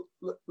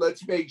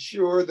 let's make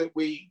sure that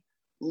we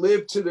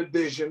live to the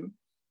vision.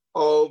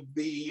 of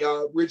the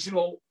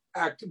original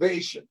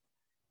activation.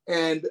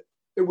 And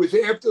it was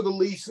after the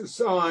lease is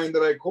signed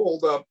that I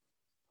called up,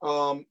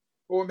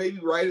 or maybe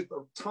right at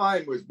the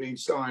time it was being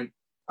signed,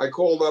 I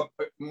called up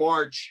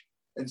March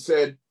and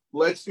said,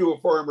 let's do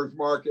a farmer's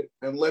market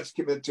and let's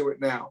commit to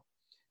it now.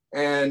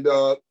 And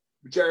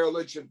Jairo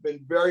Lynch has been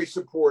very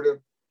supportive.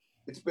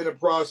 It's been a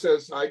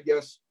process, I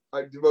guess,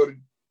 I've devoted,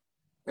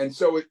 and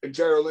so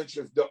Jairo Lynch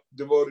has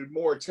devoted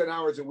more, 10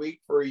 hours a week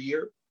for a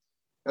year.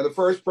 And the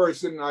first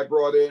person I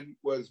brought in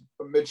was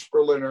Mitch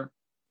Berliner,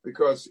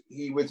 because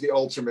he was the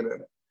ultimate in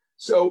it.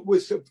 So it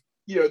was,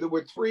 there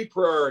were three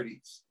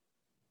priorities: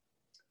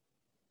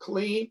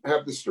 clean,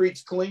 have the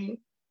streets clean,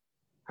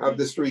 have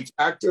the streets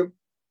active,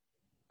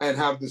 and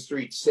have the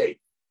streets safe.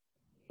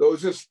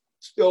 Those are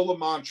still the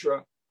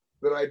mantra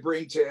that I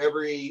bring to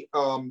every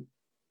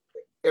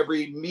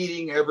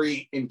meeting,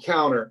 every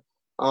encounter.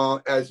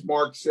 As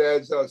Mark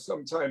says,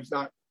 sometimes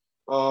not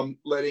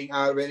letting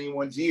out of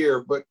anyone's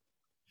ear, but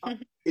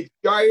it's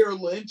Jairo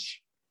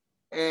Lynch,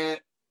 and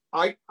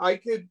I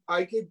could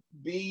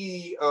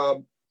be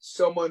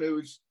someone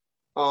who's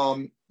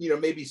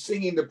maybe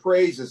singing the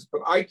praises,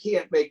 but I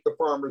can't make the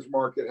farmers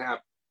market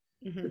happen.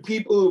 The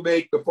people who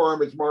make the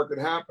farmers market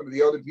happen are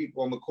the other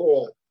people on the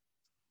call.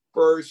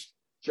 First,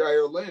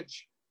 Jairo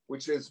Lynch,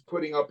 which is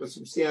putting up a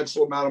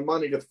substantial amount of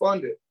money to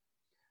fund it.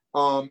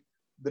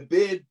 The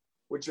BID,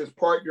 which is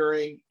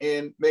partnering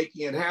in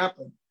making it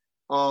happen.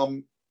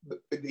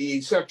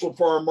 The Central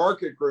Farm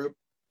Market Group,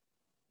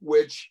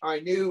 which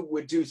I knew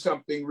would do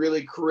something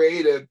really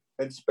creative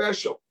and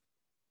special.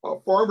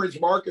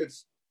 Farmers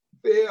markets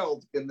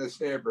failed in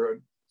this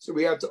neighborhood, so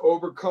we had to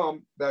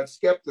overcome that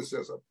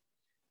skepticism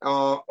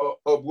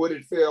of would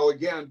it fail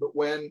again. But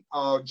when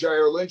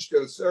Jairo Lynch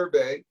did a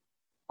survey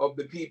of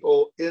the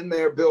people in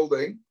their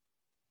building,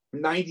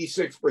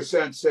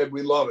 96% said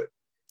we love it,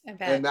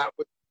 and that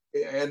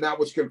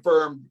was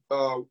confirmed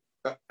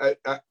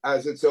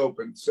as it's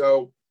opened.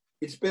 So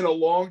it's been a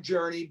long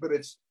journey, but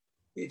it's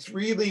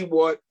really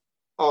what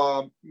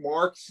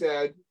Mark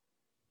said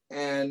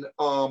and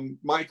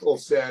Michael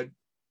said,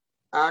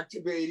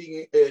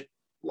 activating it,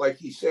 like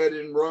he said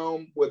in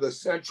Rome, with a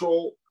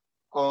central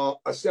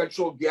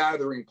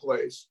gathering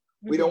place.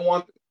 We don't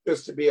want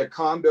this to be a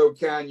condo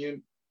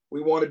canyon.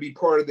 We want to be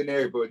part of the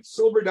neighborhood.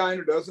 Silver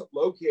Diner doesn't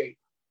locate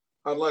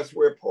unless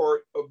we're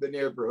part of the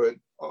neighborhood.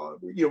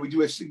 We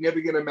do a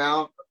significant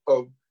amount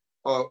of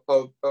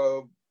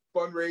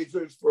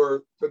fundraisers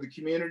for the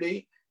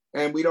community,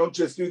 and we don't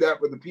just do that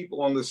with the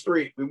people on the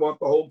street. We want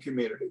the whole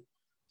community.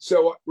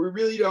 So we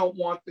really don't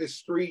want this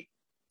street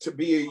to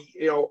be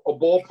a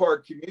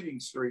ballpark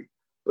commuting street,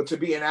 but to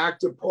be an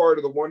active part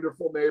of the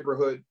wonderful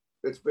neighborhood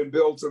that's been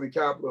built on the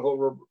Capitol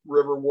Hill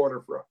River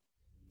waterfront.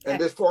 And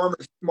this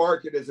farmers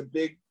market is a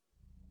big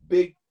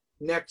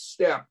next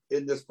step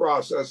in this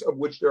process, of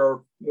which there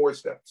are more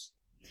steps.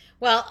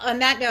 Well, on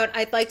that note,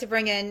 I'd like to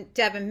bring in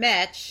Deb and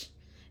Mitch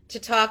to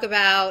talk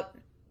about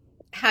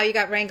how you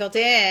got wrangled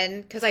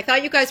in, because I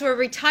thought you guys were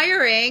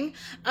retiring,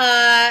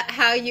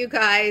 how you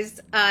guys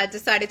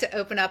decided to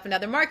open up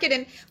another market.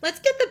 And let's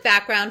get the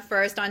background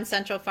first on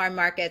Central Farm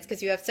Markets,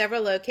 because you have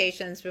several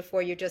locations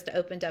before you just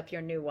opened up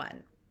your new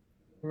one.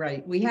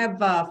 Right. We have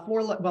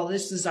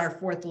this is our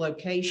fourth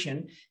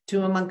location,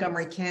 2 in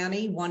Montgomery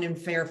County, 1 in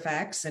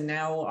Fairfax, and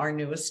now our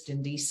newest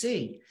in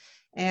DC.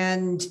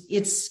 And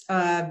it's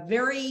a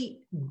very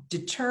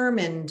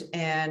determined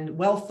and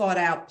well thought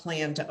out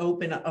plan to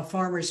open a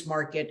farmer's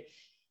market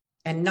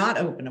and not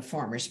open a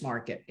farmer's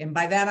market. And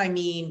by that, I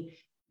mean,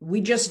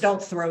 we just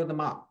don't throw them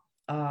up.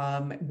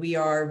 We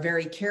are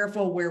very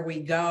careful where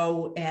we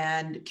go,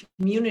 and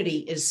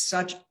community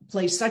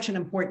plays such an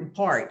important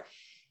part.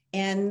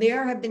 And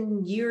there have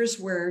been years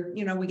where,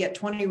 we get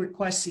 20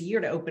 requests a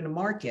year to open a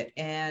market,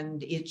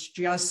 and it's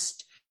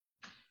just,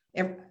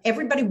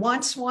 everybody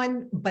wants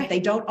one, but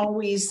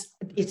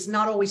it's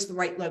not always the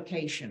right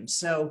location.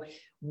 So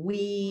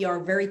we are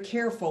very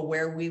careful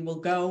where we will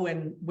go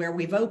and where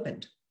we've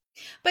opened.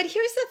 But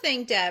here's the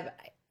thing, Deb,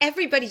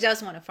 everybody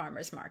does want a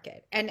farmer's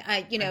market. And,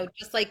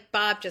 just like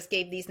Bob just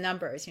gave these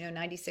numbers,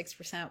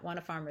 96% want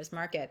a farmer's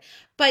market.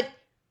 But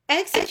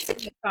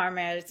executing a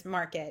farmer's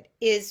market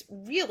is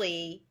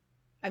really,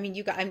 I'm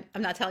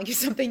not telling you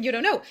something you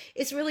don't know.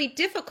 It's really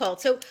difficult.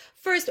 So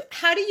first,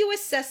 how do you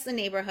assess the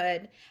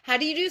neighborhood? How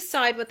do you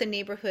decide what the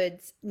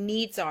neighborhood's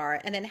needs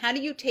are? And then how do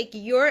you take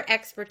your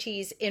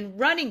expertise in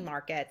running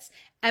markets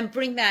and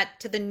bring that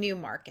to the new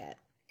market?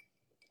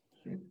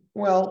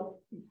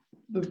 Well,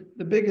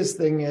 the biggest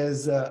thing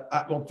is,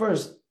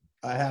 first,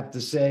 I have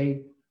to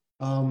say,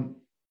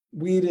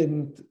 we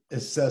didn't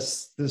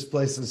assess this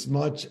place as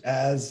much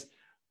as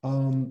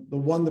the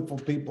wonderful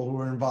people who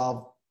were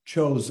involved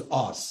chose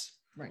us.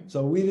 Right.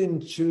 So we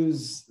didn't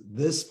choose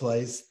this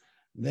place.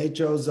 They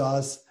chose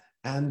us,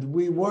 and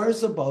we were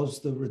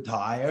supposed to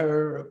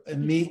retire,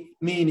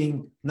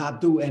 meaning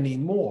not do any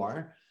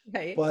more.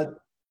 Right. But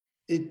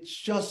it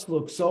just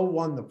looked so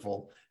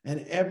wonderful.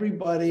 And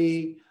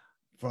everybody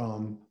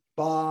from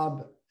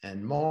Bob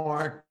and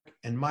Mark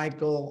and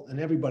Michael and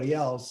everybody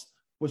else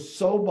was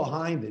so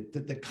behind it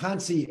that the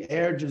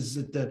concierges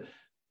at the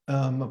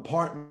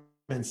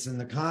apartments and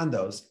the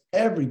condos,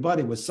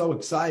 everybody was so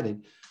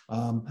excited.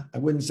 I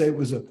wouldn't say it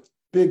was a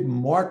big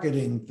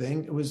marketing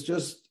thing. It was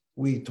just,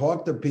 we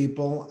talked to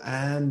people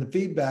and the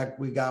feedback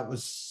we got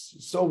was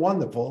so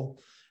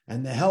wonderful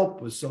and the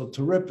help was so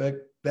terrific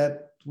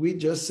that we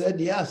just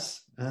said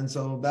yes. And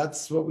so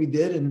that's what we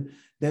did. And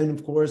then,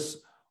 of course,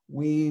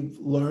 we've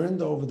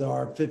learned over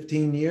our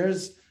 15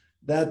 years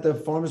that the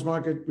farmers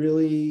market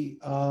really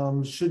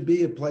should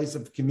be a place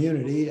of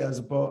community as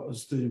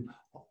opposed to,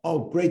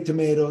 oh, great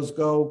tomatoes,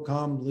 go,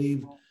 come,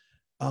 leave,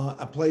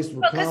 a place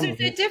will come. Because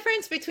there's a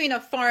difference between a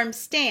farm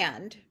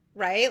stand,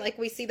 right? Like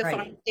we see the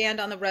farm stand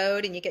on the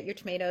road and you get your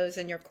tomatoes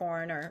and your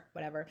corn or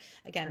whatever.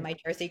 Again, my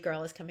Jersey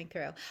girl is coming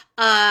through.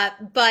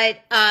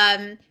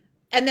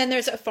 And then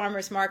there's a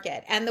farmer's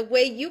market. And the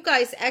way you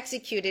guys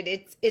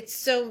executed it's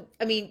so,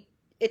 I mean,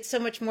 it's so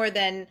much more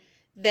than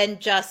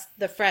just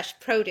the fresh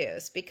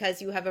produce,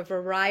 because you have a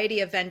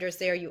variety of vendors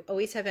there. You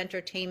always have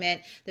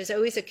entertainment. There's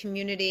always a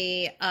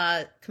community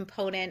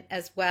component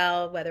as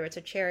well, whether it's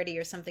a charity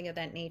or something of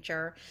that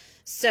nature.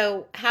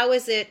 So how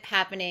is it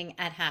happening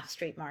at Half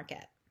Street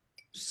Market?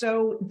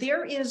 So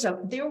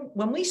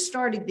when we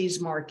started these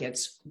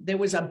markets, there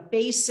was a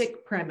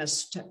basic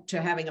premise to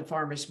having a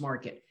farmer's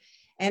market.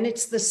 And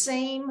it's the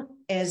same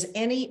as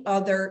any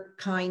other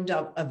kind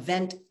of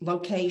event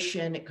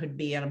location. It could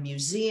be at a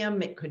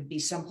museum. It could be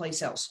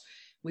someplace else.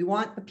 We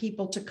want the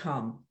people to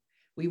come.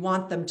 We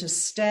want them to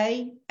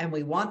stay, and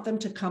we want them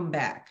to come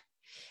back.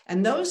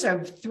 And those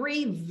are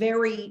three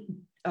very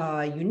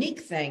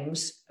unique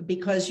things,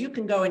 because you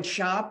can go and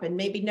shop and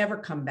maybe never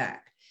come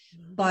back.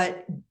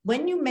 But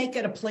when you make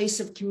it a place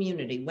of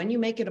community, when you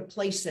make it a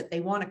place that they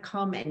want to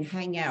come and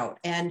hang out,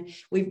 and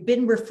we've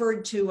been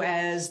referred to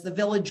as the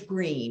Village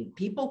Green,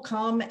 people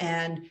come,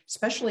 and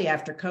especially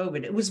after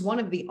COVID, it was one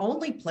of the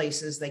only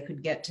places they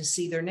could get to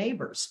see their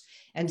neighbors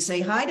and say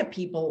hi to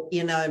people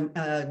in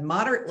a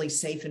moderately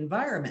safe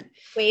environment.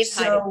 They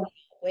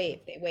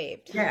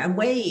waved. Yeah, and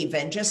wave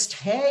and just,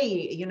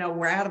 hey,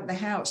 we're out of the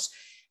house.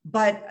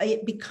 But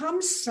it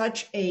becomes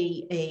such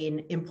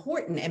an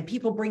important, and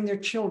people bring their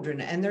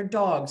children and their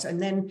dogs.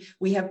 And then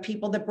we have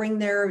people that bring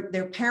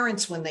their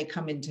parents when they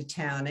come into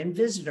town, and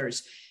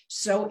visitors.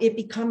 So it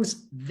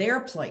becomes their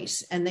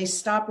place, and they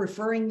stop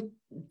referring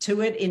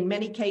to it in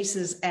many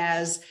cases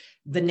as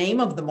the name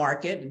of the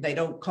market. They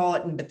don't call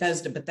it in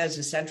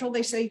Bethesda Central.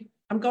 They say,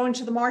 I'm going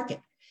to the market.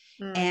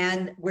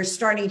 And we're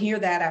starting to hear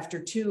that after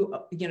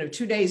 2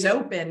 days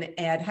open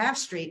at Half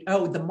Street.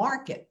 Oh, the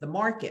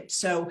market.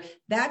 So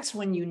that's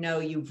when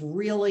you've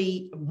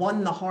really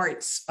won the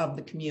hearts of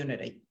the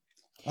community.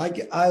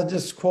 I'll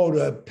just quote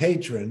a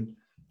patron.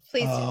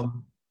 Please.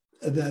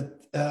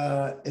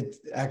 It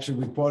actually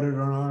reported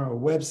on our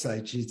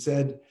website. She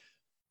said,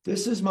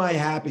 "This is my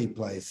happy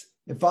place.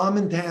 If I'm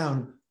in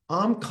town,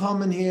 I'm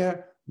coming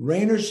here,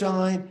 rain or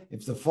shine.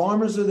 If the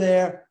farmers are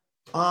there,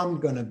 I'm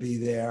going to be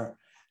there.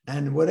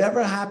 And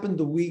whatever happened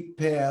the week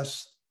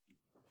past,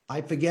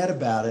 I forget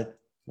about it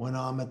when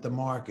I'm at the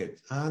market."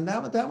 And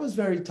that was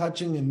very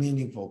touching and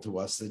meaningful to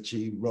us that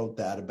she wrote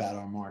that about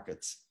our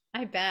markets.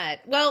 I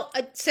bet. Well,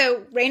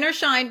 so rain or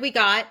shine, we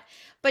got.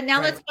 But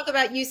now Let's talk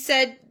about, you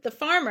said the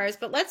farmers,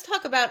 but let's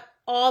talk about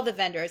all the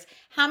vendors.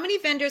 How many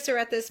vendors are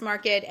at this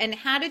market, and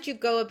how did you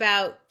go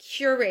about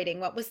curating?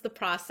 What was the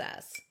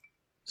process?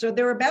 So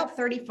there are about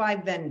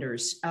 35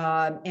 vendors,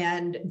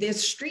 and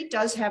this street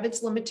does have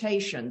its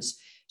limitations.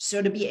 So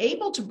to be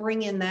able to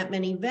bring in that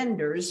many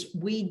vendors,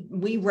 we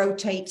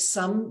rotate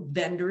some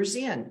vendors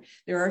in.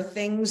 There are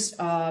things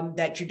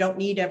that you don't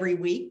need every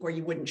week, or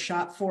you wouldn't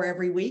shop for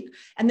every week.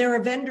 And there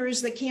are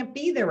vendors that can't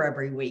be there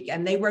every week,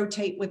 and they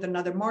rotate with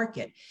another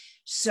market.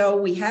 So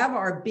we have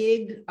our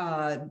big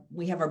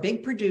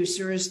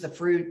producers, the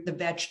fruit, the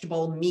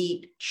vegetable,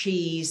 meat,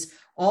 cheese,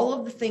 all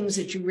of the things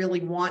that you really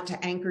want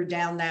to anchor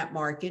down that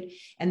market.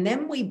 And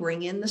then we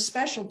bring in the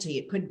specialty.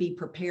 It could be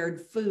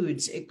prepared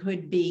foods. It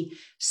could be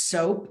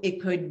soap.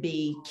 It could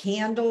be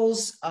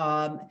candles,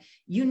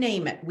 you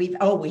name it.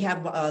 We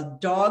have a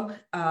dog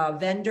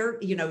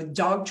vendor,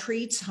 dog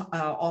treats,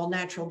 all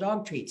natural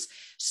dog treats.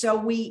 So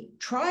we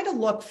try to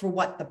look for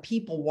what the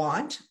people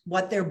want,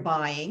 what they're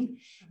buying,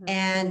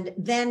 and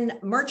then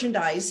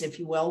merchandise, if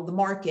you will, the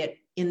market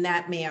in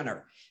that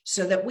manner,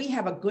 so that we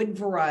have a good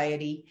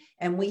variety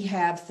and we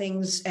have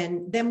things.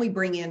 And then we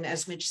bring in,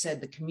 as Mitch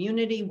said, the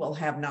community. We'll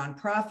have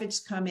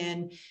nonprofits come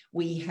in.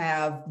 We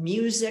have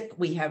music.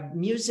 We have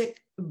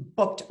music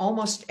booked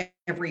almost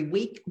every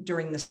week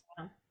during the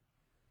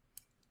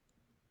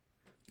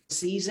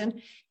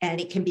season.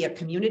 And it can be a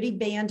community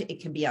band.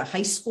 It can be a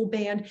high school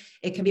band.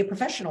 It can be a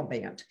professional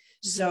band.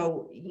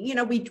 So,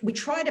 we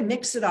try to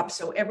mix it up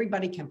so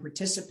everybody can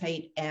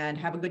participate and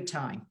have a good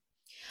time.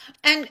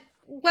 And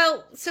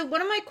well, so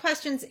one of my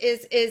questions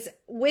is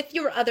with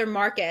your other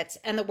markets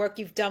and the work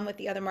you've done with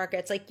the other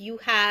markets, like you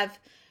have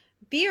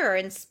beer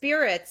and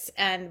spirits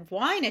and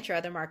wine at your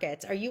other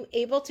markets. Are you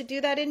able to do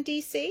that in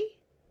DC?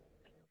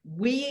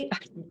 The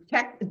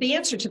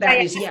answer to that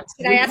is yes.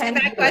 Did I ask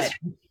that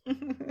question?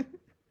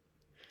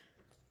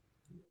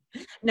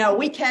 No,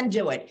 we can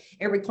do it.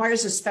 It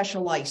requires a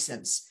special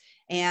license.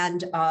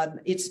 And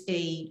it's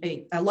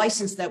a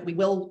license that we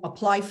will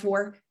apply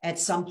for at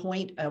some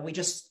point. We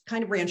just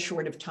kind of ran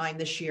short of time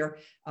this year,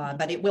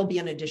 but it will be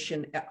an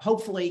addition,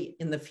 hopefully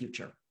in the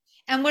future.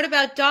 And what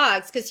about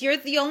dogs? Because you're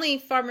the only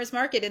farmers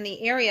market in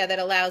the area that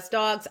allows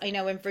dogs. I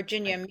know in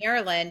Virginia and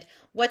Maryland.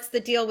 What's the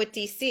deal with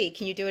DC?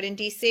 Can you do it in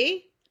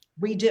DC?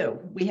 We do.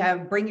 We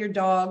have bring your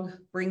dog,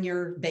 bring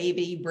your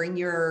baby,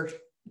 bring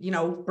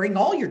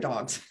all your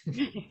dogs.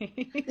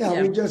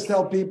 Yeah, we just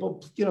tell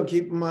people,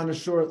 keep them on a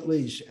short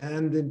leash.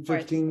 And in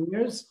 15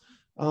 years,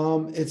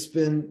 it's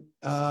been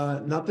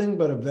nothing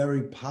but a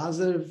very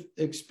positive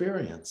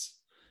experience.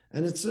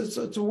 And it's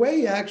a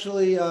way,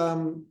 actually,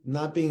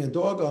 not being a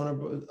dog owner,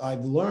 but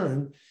I've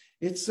learned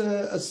it's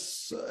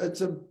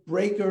a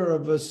breaker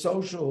of a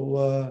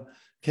social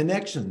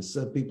connections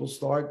that people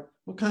start.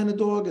 What kind of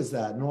dog is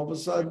that? And all of a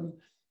sudden,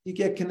 you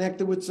get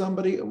connected with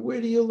somebody.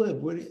 Where do you live?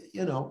 Where do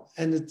you,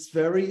 and it's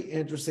very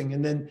interesting.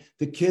 And then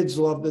the kids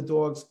love the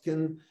dogs.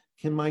 Can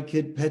my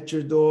kid pet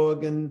your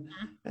dog? And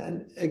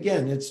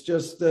again, it's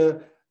just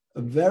a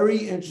very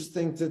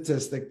interesting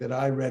statistic that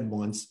I read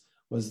once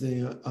was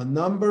a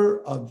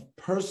number of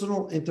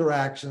personal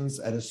interactions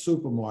at a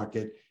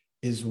supermarket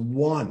is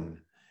 1.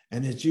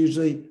 And it's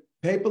usually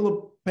paper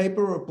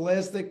or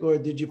plastic, or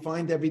did you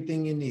find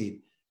everything you need?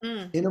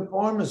 In a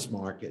farmer's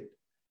market,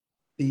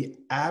 the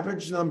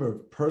average number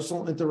of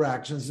personal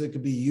interactions, it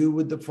could be you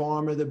with the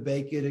farmer, the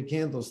baker, the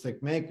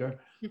candlestick maker,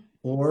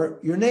 or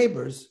your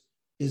neighbors,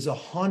 is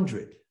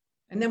 100.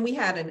 And then we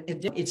had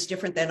it's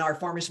different than our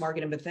farmers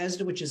market in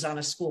Bethesda, which is on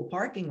a school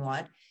parking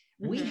lot.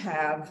 We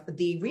have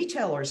the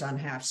retailers on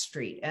Half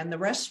Street and the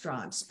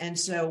restaurants. And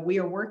so we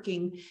are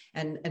working,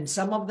 and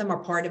some of them are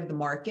part of the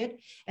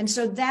market. And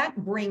so that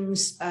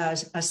brings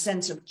a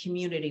sense of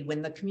community.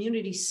 When the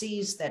community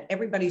sees that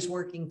everybody's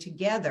working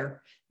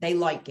together, they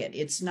like it.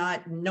 It's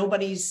not,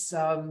 nobody's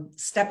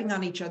stepping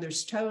on each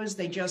other's toes.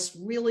 They just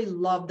really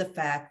love the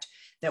fact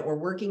that we're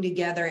working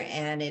together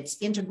and it's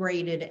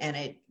integrated and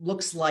it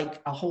looks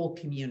like a whole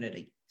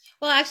community.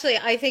 Well, actually,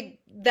 I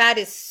think that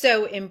is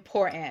so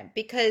important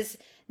because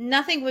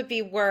nothing would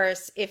be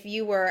worse if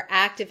you were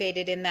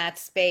activated in that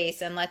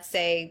space and let's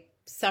say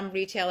some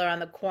retailer on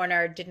the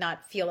corner did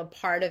not feel a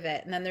part of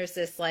it. And then there's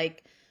this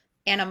like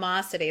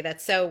animosity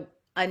that's so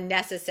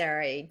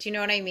unnecessary. Do you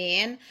know what I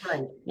mean?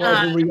 Right.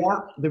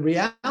 Well, the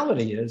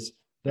reality is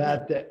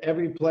that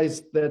every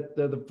place that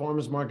the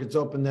farmers market's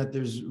open, that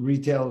there's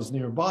retailers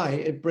nearby,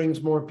 it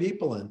brings more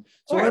people in.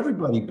 So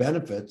everybody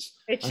benefits.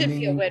 It should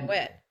be a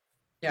win-win.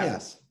 Yeah.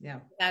 Yes. Yeah.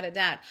 Without a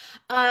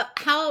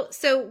doubt.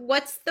 So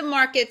what's the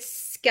market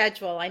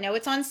schedule? I know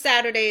it's on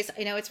Saturdays.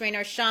 I know it's rain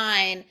or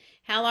shine.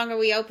 How long are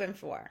we open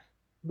for?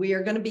 We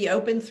are going to be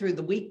open through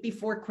the week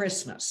before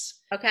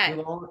Christmas.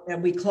 Okay.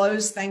 And we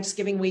close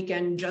Thanksgiving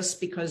weekend just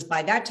because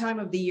by that time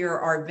of the year,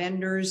 our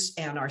vendors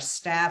and our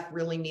staff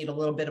really need a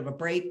little bit of a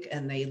break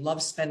and they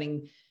love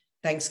spending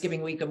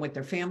Thanksgiving weekend with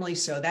their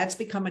families. So that's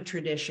become a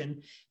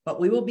tradition,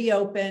 but we will be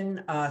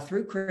open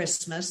through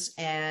Christmas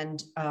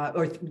and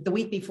or the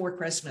week before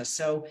Christmas.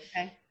 So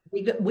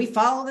we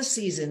follow the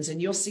seasons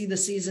and you'll see the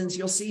seasons,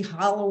 you'll see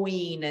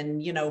Halloween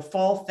and,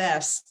 Fall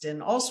Fest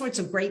and all sorts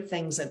of great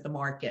things at the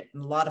market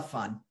and a lot of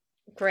fun.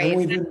 Great. And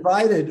we've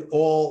invited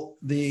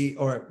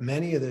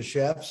many of the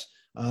chefs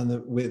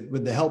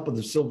with the help of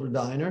the Silver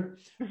Diner.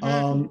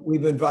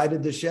 We've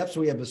invited the chefs.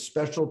 We have a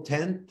special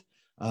tent,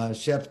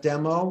 chef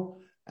demo.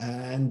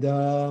 And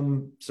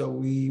so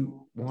we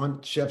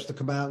want chefs to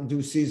come out and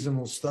do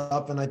seasonal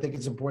stuff. And I think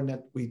it's important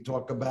that we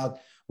talk about,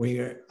 we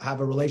have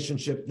a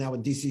relationship now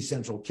with DC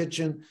Central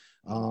Kitchen.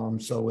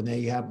 So when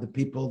they have the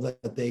people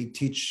that they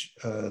teach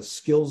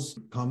skills,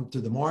 come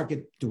to the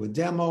market, do a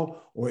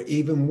demo, or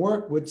even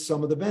work with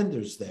some of the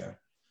vendors there.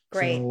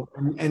 Great. So,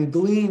 and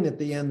glean at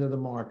the end of the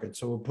market.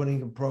 So we're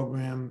putting a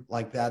program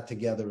like that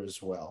together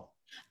as well.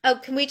 Oh,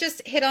 can we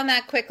just hit on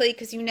that quickly?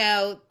 Because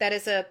that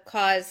is a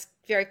cause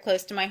very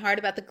close to my heart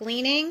about the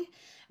gleaning.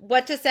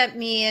 What does that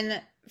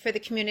mean for the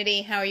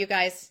community? How are you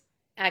guys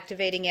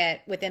activating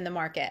it within the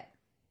market?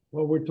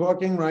 Well, we're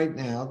talking right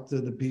now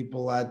to the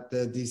people at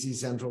the DC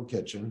Central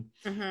Kitchen,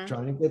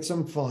 trying to get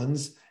some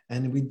funds.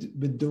 And we've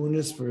been doing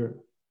this for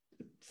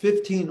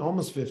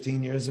almost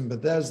 15 years in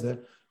Bethesda,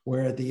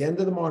 where at the end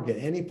of the market,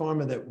 any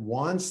farmer that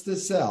wants to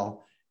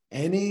sell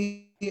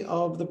any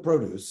of the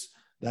produce,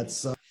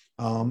 that's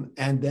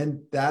and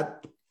then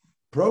that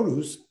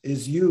produce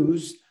is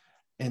used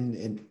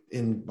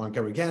in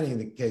Montgomery County, in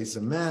the case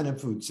of Manna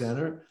Food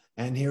Center,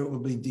 and here it will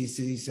be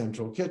DC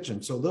Central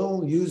Kitchen. So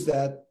they'll use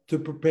that to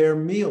prepare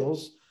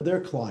meals for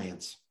their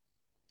clients.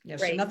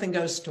 Yes, so nothing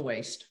goes to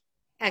waste.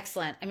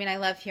 Excellent. I mean, I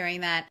love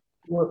hearing that.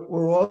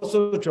 We're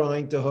also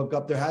trying to hook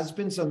up. There has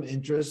been some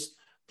interest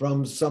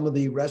from some of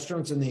the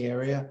restaurants in the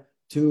area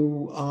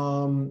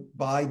to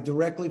buy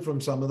directly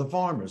from some of the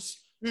farmers.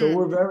 So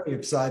we're very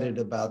excited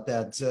about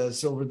that.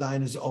 Silver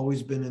Dine has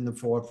always been in the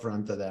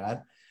forefront of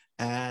that.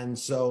 And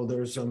so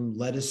there's some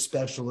lettuce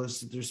specialists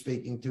that they're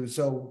speaking to.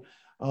 So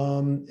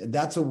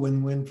that's a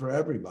win-win for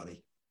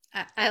everybody.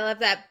 I love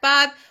that.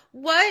 Bob,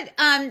 what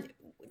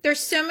there's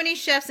so many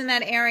chefs in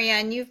that area,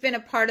 and you've been a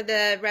part of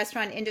the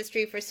restaurant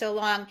industry for so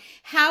long.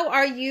 How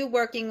are you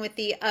working with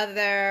the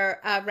other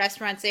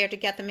restaurants there to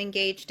get them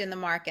engaged in the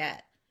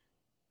market?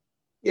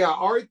 Yeah,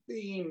 our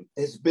theme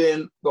has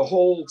been the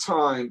whole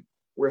time,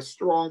 we're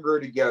stronger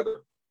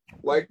together.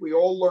 Like we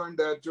all learned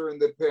that during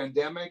the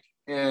pandemic,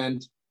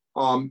 and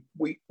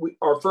we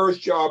our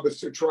first job is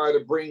to try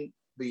to bring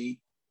the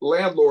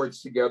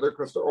landlords together,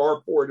 because there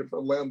are 4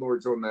 different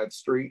landlords on that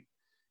street.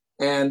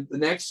 And the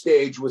next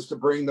stage was to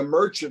bring the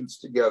merchants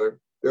together.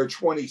 There are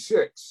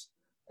 26.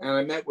 And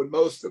I met with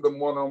most of them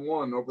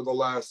one-on-one over the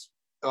last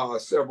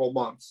several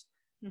months.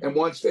 Mm-hmm. And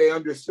once they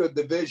understood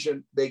the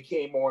vision, they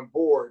came on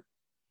board.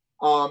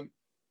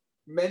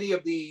 Many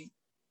of the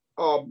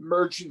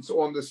merchants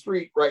on the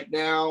street right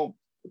now,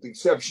 with the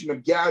exception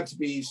of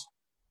Gadsby's,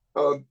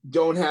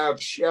 don't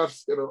have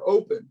chefs that are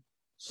open.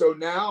 So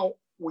now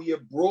we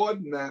have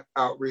broadened that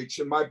outreach.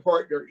 And my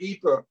partner,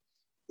 Aoife,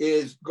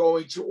 is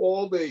going to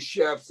all the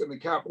chefs in the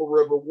Capitol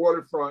River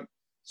waterfront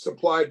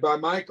supplied by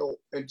Michael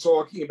and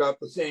talking about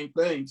the same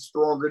thing,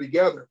 stronger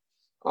together.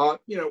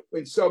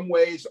 In some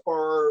ways,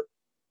 our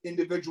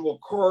individual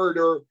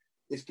corridor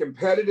is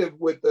competitive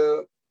with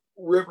the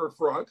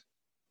riverfront,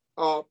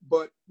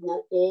 but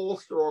we're all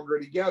stronger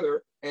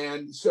together.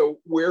 And so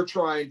we're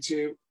trying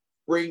to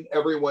bring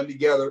everyone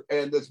together,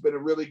 and there's been a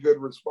really good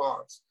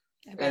response.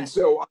 And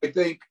so I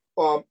think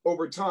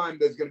over time,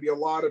 there's going to be a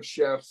lot of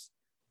chefs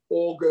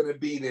all going to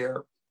be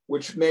there,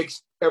 which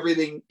makes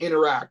everything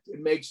interact.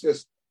 It makes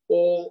this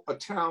all a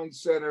town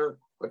center,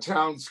 a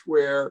town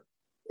square,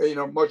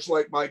 much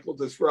like Michael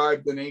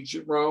described in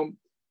ancient Rome.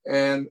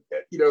 And,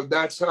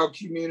 that's how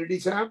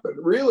communities happen.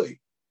 Really,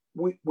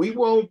 we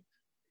won't,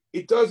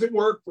 it doesn't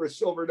work for a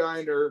silver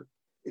diner.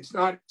 It's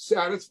not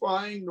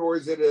satisfying, nor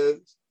is it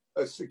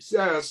a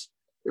success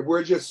if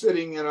we're just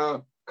sitting in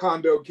a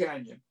condo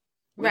canyon.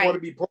 We want to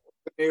be part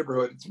of the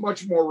neighborhood. It's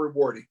much more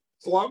rewarding.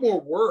 It's a lot more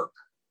work.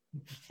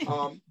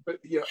 But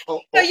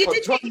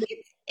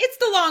it's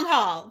the long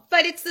haul,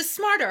 but it's the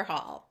smarter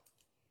haul.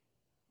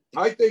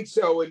 I think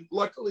so, and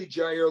luckily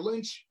Jair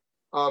Lynch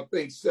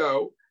thinks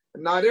so.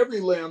 Not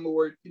every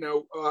landlord,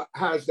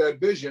 has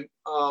that vision.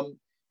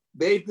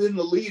 They've been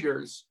the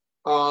leaders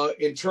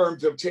in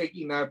terms of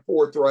taking that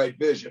forthright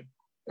vision,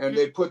 and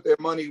they put their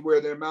money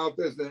where their mouth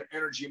is. Their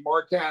energy.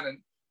 Mark Cannon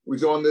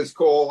was on this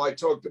call. I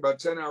talked about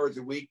 10 hours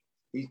a week.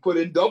 He's put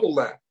in double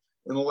that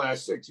in the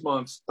last 6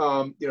 months,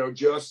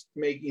 just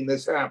making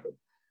this happen.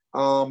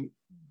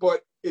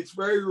 But it's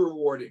very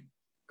rewarding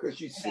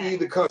because you see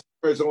the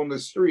customers on the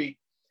street,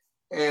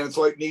 and it's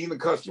like meeting the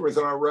customers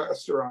in our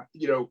restaurant.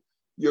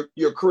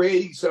 You're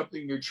creating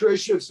something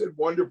nutritious and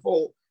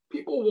wonderful.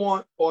 People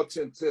want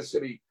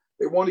authenticity.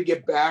 They want to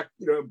get back,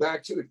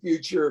 back to the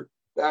future,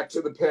 back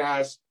to the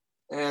past.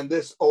 And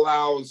this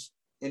allows,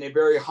 in a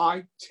very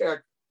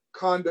high-tech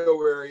condo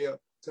area,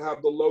 to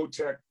have the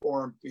low-tech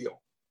farm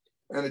feel.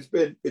 And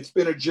it's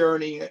been a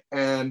journey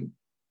and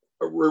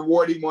a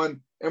rewarding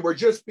one. And we're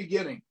just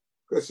beginning,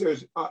 because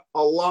there's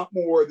a lot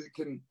more that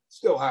can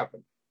still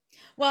happen.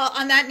 Well,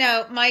 on that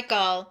note,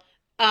 Michael,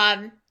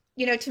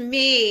 to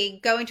me,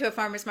 going to a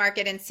farmer's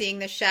market and seeing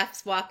the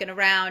chefs walking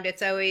around,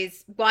 it's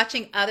always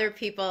watching other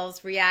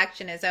people's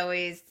reaction is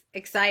always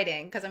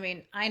exciting, because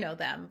I know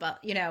them,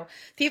 but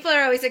people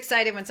are always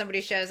excited when somebody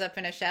shows up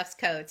in a chef's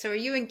coat. So are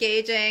you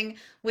engaging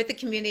with the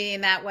community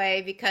in that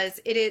way? Because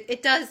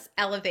it does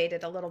elevate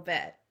it a little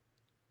bit.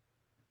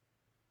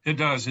 It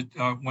does.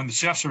 When the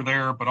chefs are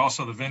there, but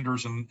also the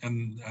vendors and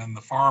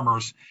the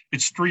farmers,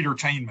 it's street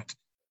entertainment.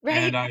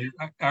 Right. And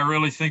I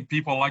really think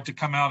people like to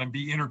come out and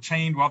be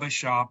entertained while they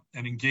shop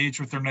and engage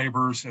with their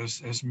neighbors,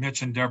 as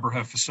Mitch and Deborah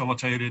have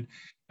facilitated,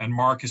 and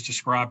Mark has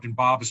described, and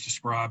Bob has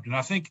described. And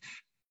I think,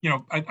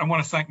 I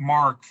want to thank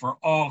Mark for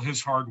all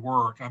his hard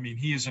work.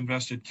 He has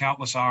invested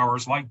countless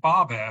hours like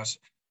Bob has,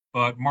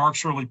 but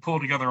Mark's really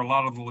pulled together a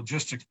lot of the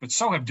logistics, but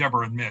so have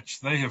Deborah and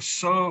Mitch. They have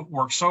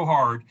worked so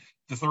hard,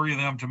 the 3 of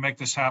them, to make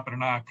this happen.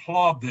 And I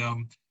applaud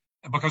them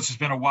because it's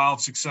been a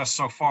wild success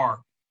so far.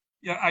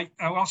 Yeah, I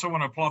also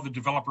want to applaud the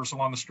developers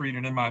along the street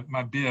and in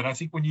my bid. I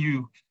think when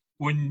you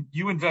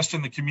invest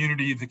in the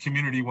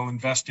community will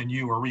invest in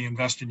you or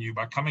reinvest in you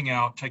by coming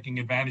out, taking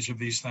advantage of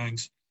these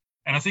things.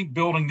 And I think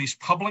building these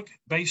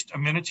public-based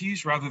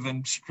amenities rather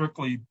than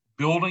strictly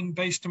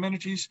building-based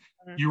amenities,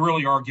 you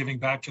really are giving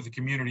back to the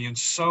community in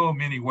so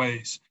many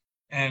ways.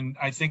 And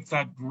I think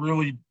that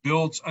really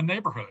builds a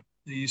neighborhood.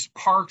 These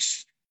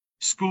parks,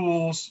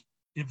 schools,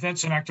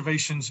 events and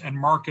activations and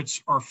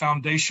markets are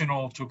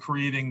foundational to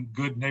creating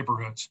good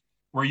neighborhoods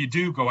where you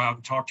do go out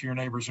and talk to your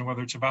neighbors, and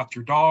whether it's about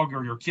your dog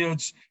or your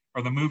kids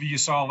or the movie you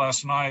saw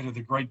last night or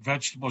the great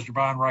vegetables you're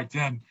buying right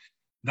then,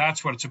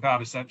 that's what it's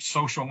about, is that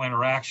social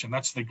interaction.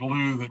 That's the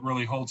glue that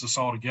really holds us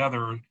all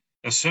together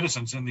as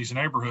citizens in these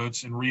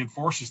neighborhoods and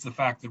reinforces the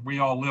fact that we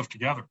all live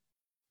together.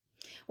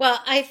 Well,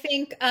 I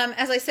think,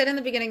 as I said in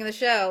the beginning of the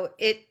show,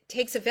 it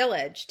takes a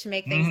village to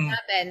make things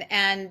happen.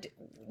 And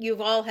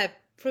you all have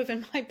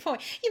proven my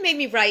point. You made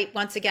me right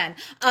once again.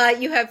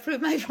 You have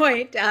proved my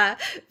point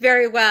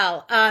very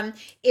well.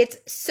 It's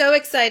so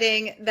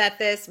exciting that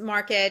this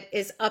market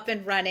is up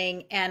and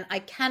running, and I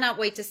cannot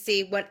wait to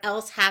see what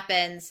else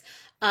happens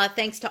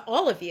thanks to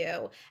all of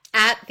you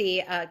at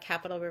the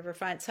Capitol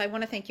Riverfront. So I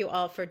want to thank you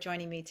all for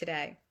joining me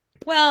today.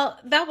 Well,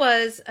 that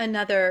was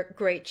another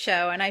great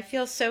show, and I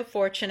feel so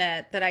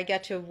fortunate that I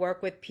get to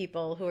work with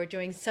people who are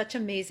doing such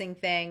amazing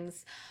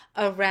things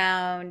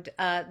around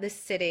this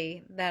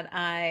city that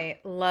I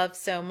love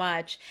so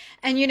much.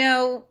 And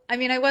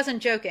I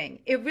wasn't joking.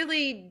 It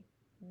really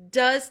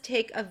does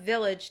take a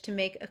village to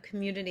make a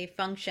community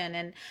function,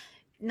 and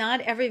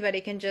not everybody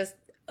can just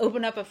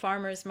open up a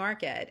farmer's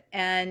market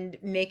and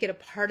make it a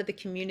part of the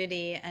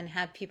community and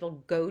have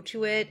people go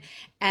to it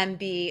and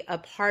be a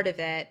part of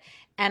it.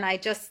 And I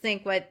just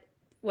think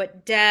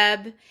what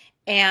Deb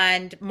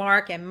and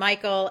Mark and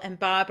Michael and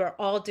Bob are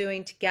all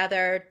doing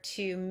together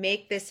to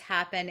make this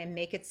happen and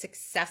make it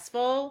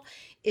successful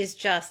is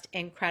just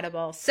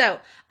incredible. So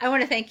I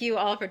want to thank you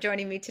all for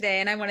joining me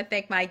today. And I want to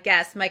thank my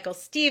guests, Michael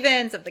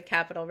Stevens of the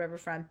Capitol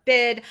Riverfront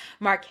Bid,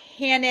 Mark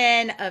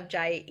Hannon of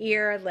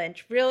Jair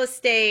Lynch Real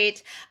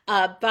Estate,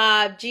 Bob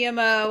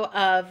GMO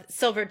of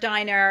Silver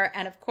Diner,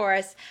 and of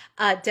course,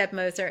 Deb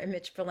Moser and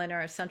Mitch Berliner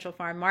of Central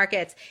Farm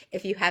Markets.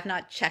 If you have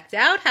not checked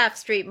out Half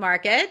Street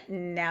Market,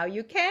 now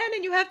you can,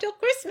 and you have till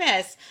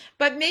Christmas,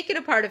 but make it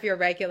a part of your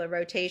regular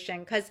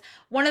rotation, because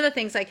one of the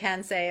things I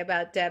can say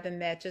about Deb and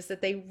Mitch is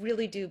that they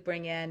really do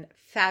bring in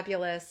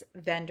fabulous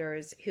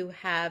vendors who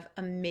have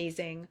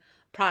amazing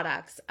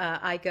products.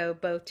 I go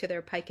both to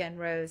their Pike End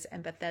Rose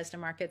and Bethesda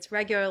markets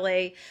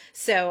regularly,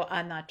 so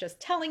I'm not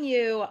just telling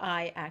you,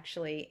 I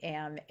actually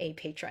am a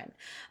patron.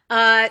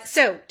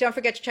 So don't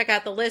forget to check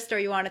out the list,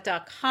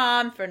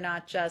 oryouwantit.com, for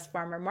not just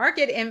farmer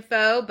market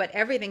info, but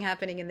everything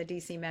happening in the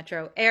DC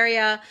metro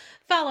area.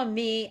 Follow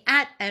me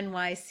at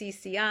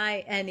NYCCINELLIS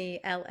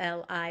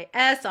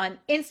on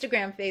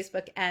Instagram,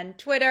 Facebook, and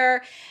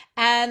Twitter.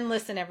 And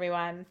listen,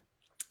 everyone,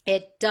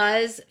 it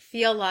does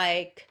feel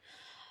like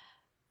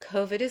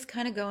COVID is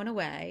kind of going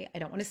away. I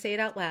don't want to say it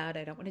out loud.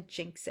 I don't want to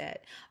jinx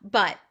it.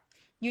 But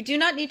you do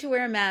not need to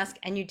wear a mask,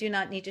 and you do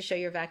not need to show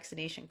your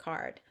vaccination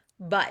card.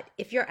 But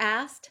if you're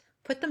asked,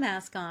 put the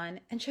mask on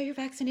and show your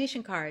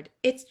vaccination card.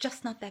 It's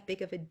just not that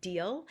big of a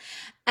deal.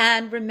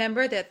 And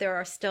remember that there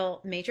are still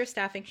major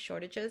staffing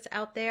shortages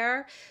out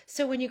there.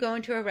 So when you go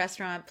into a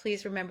restaurant,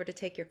 please remember to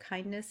take your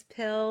kindness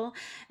pill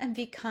and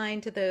be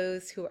kind to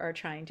those who are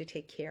trying to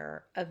take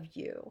care of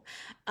you.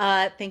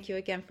 Thank you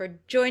again for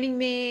joining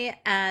me,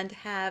 and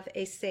have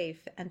a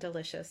safe and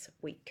delicious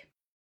week.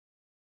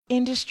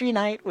 Industry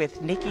Night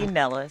with Nikki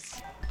Nellis.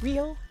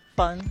 Real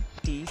fun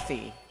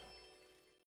DC.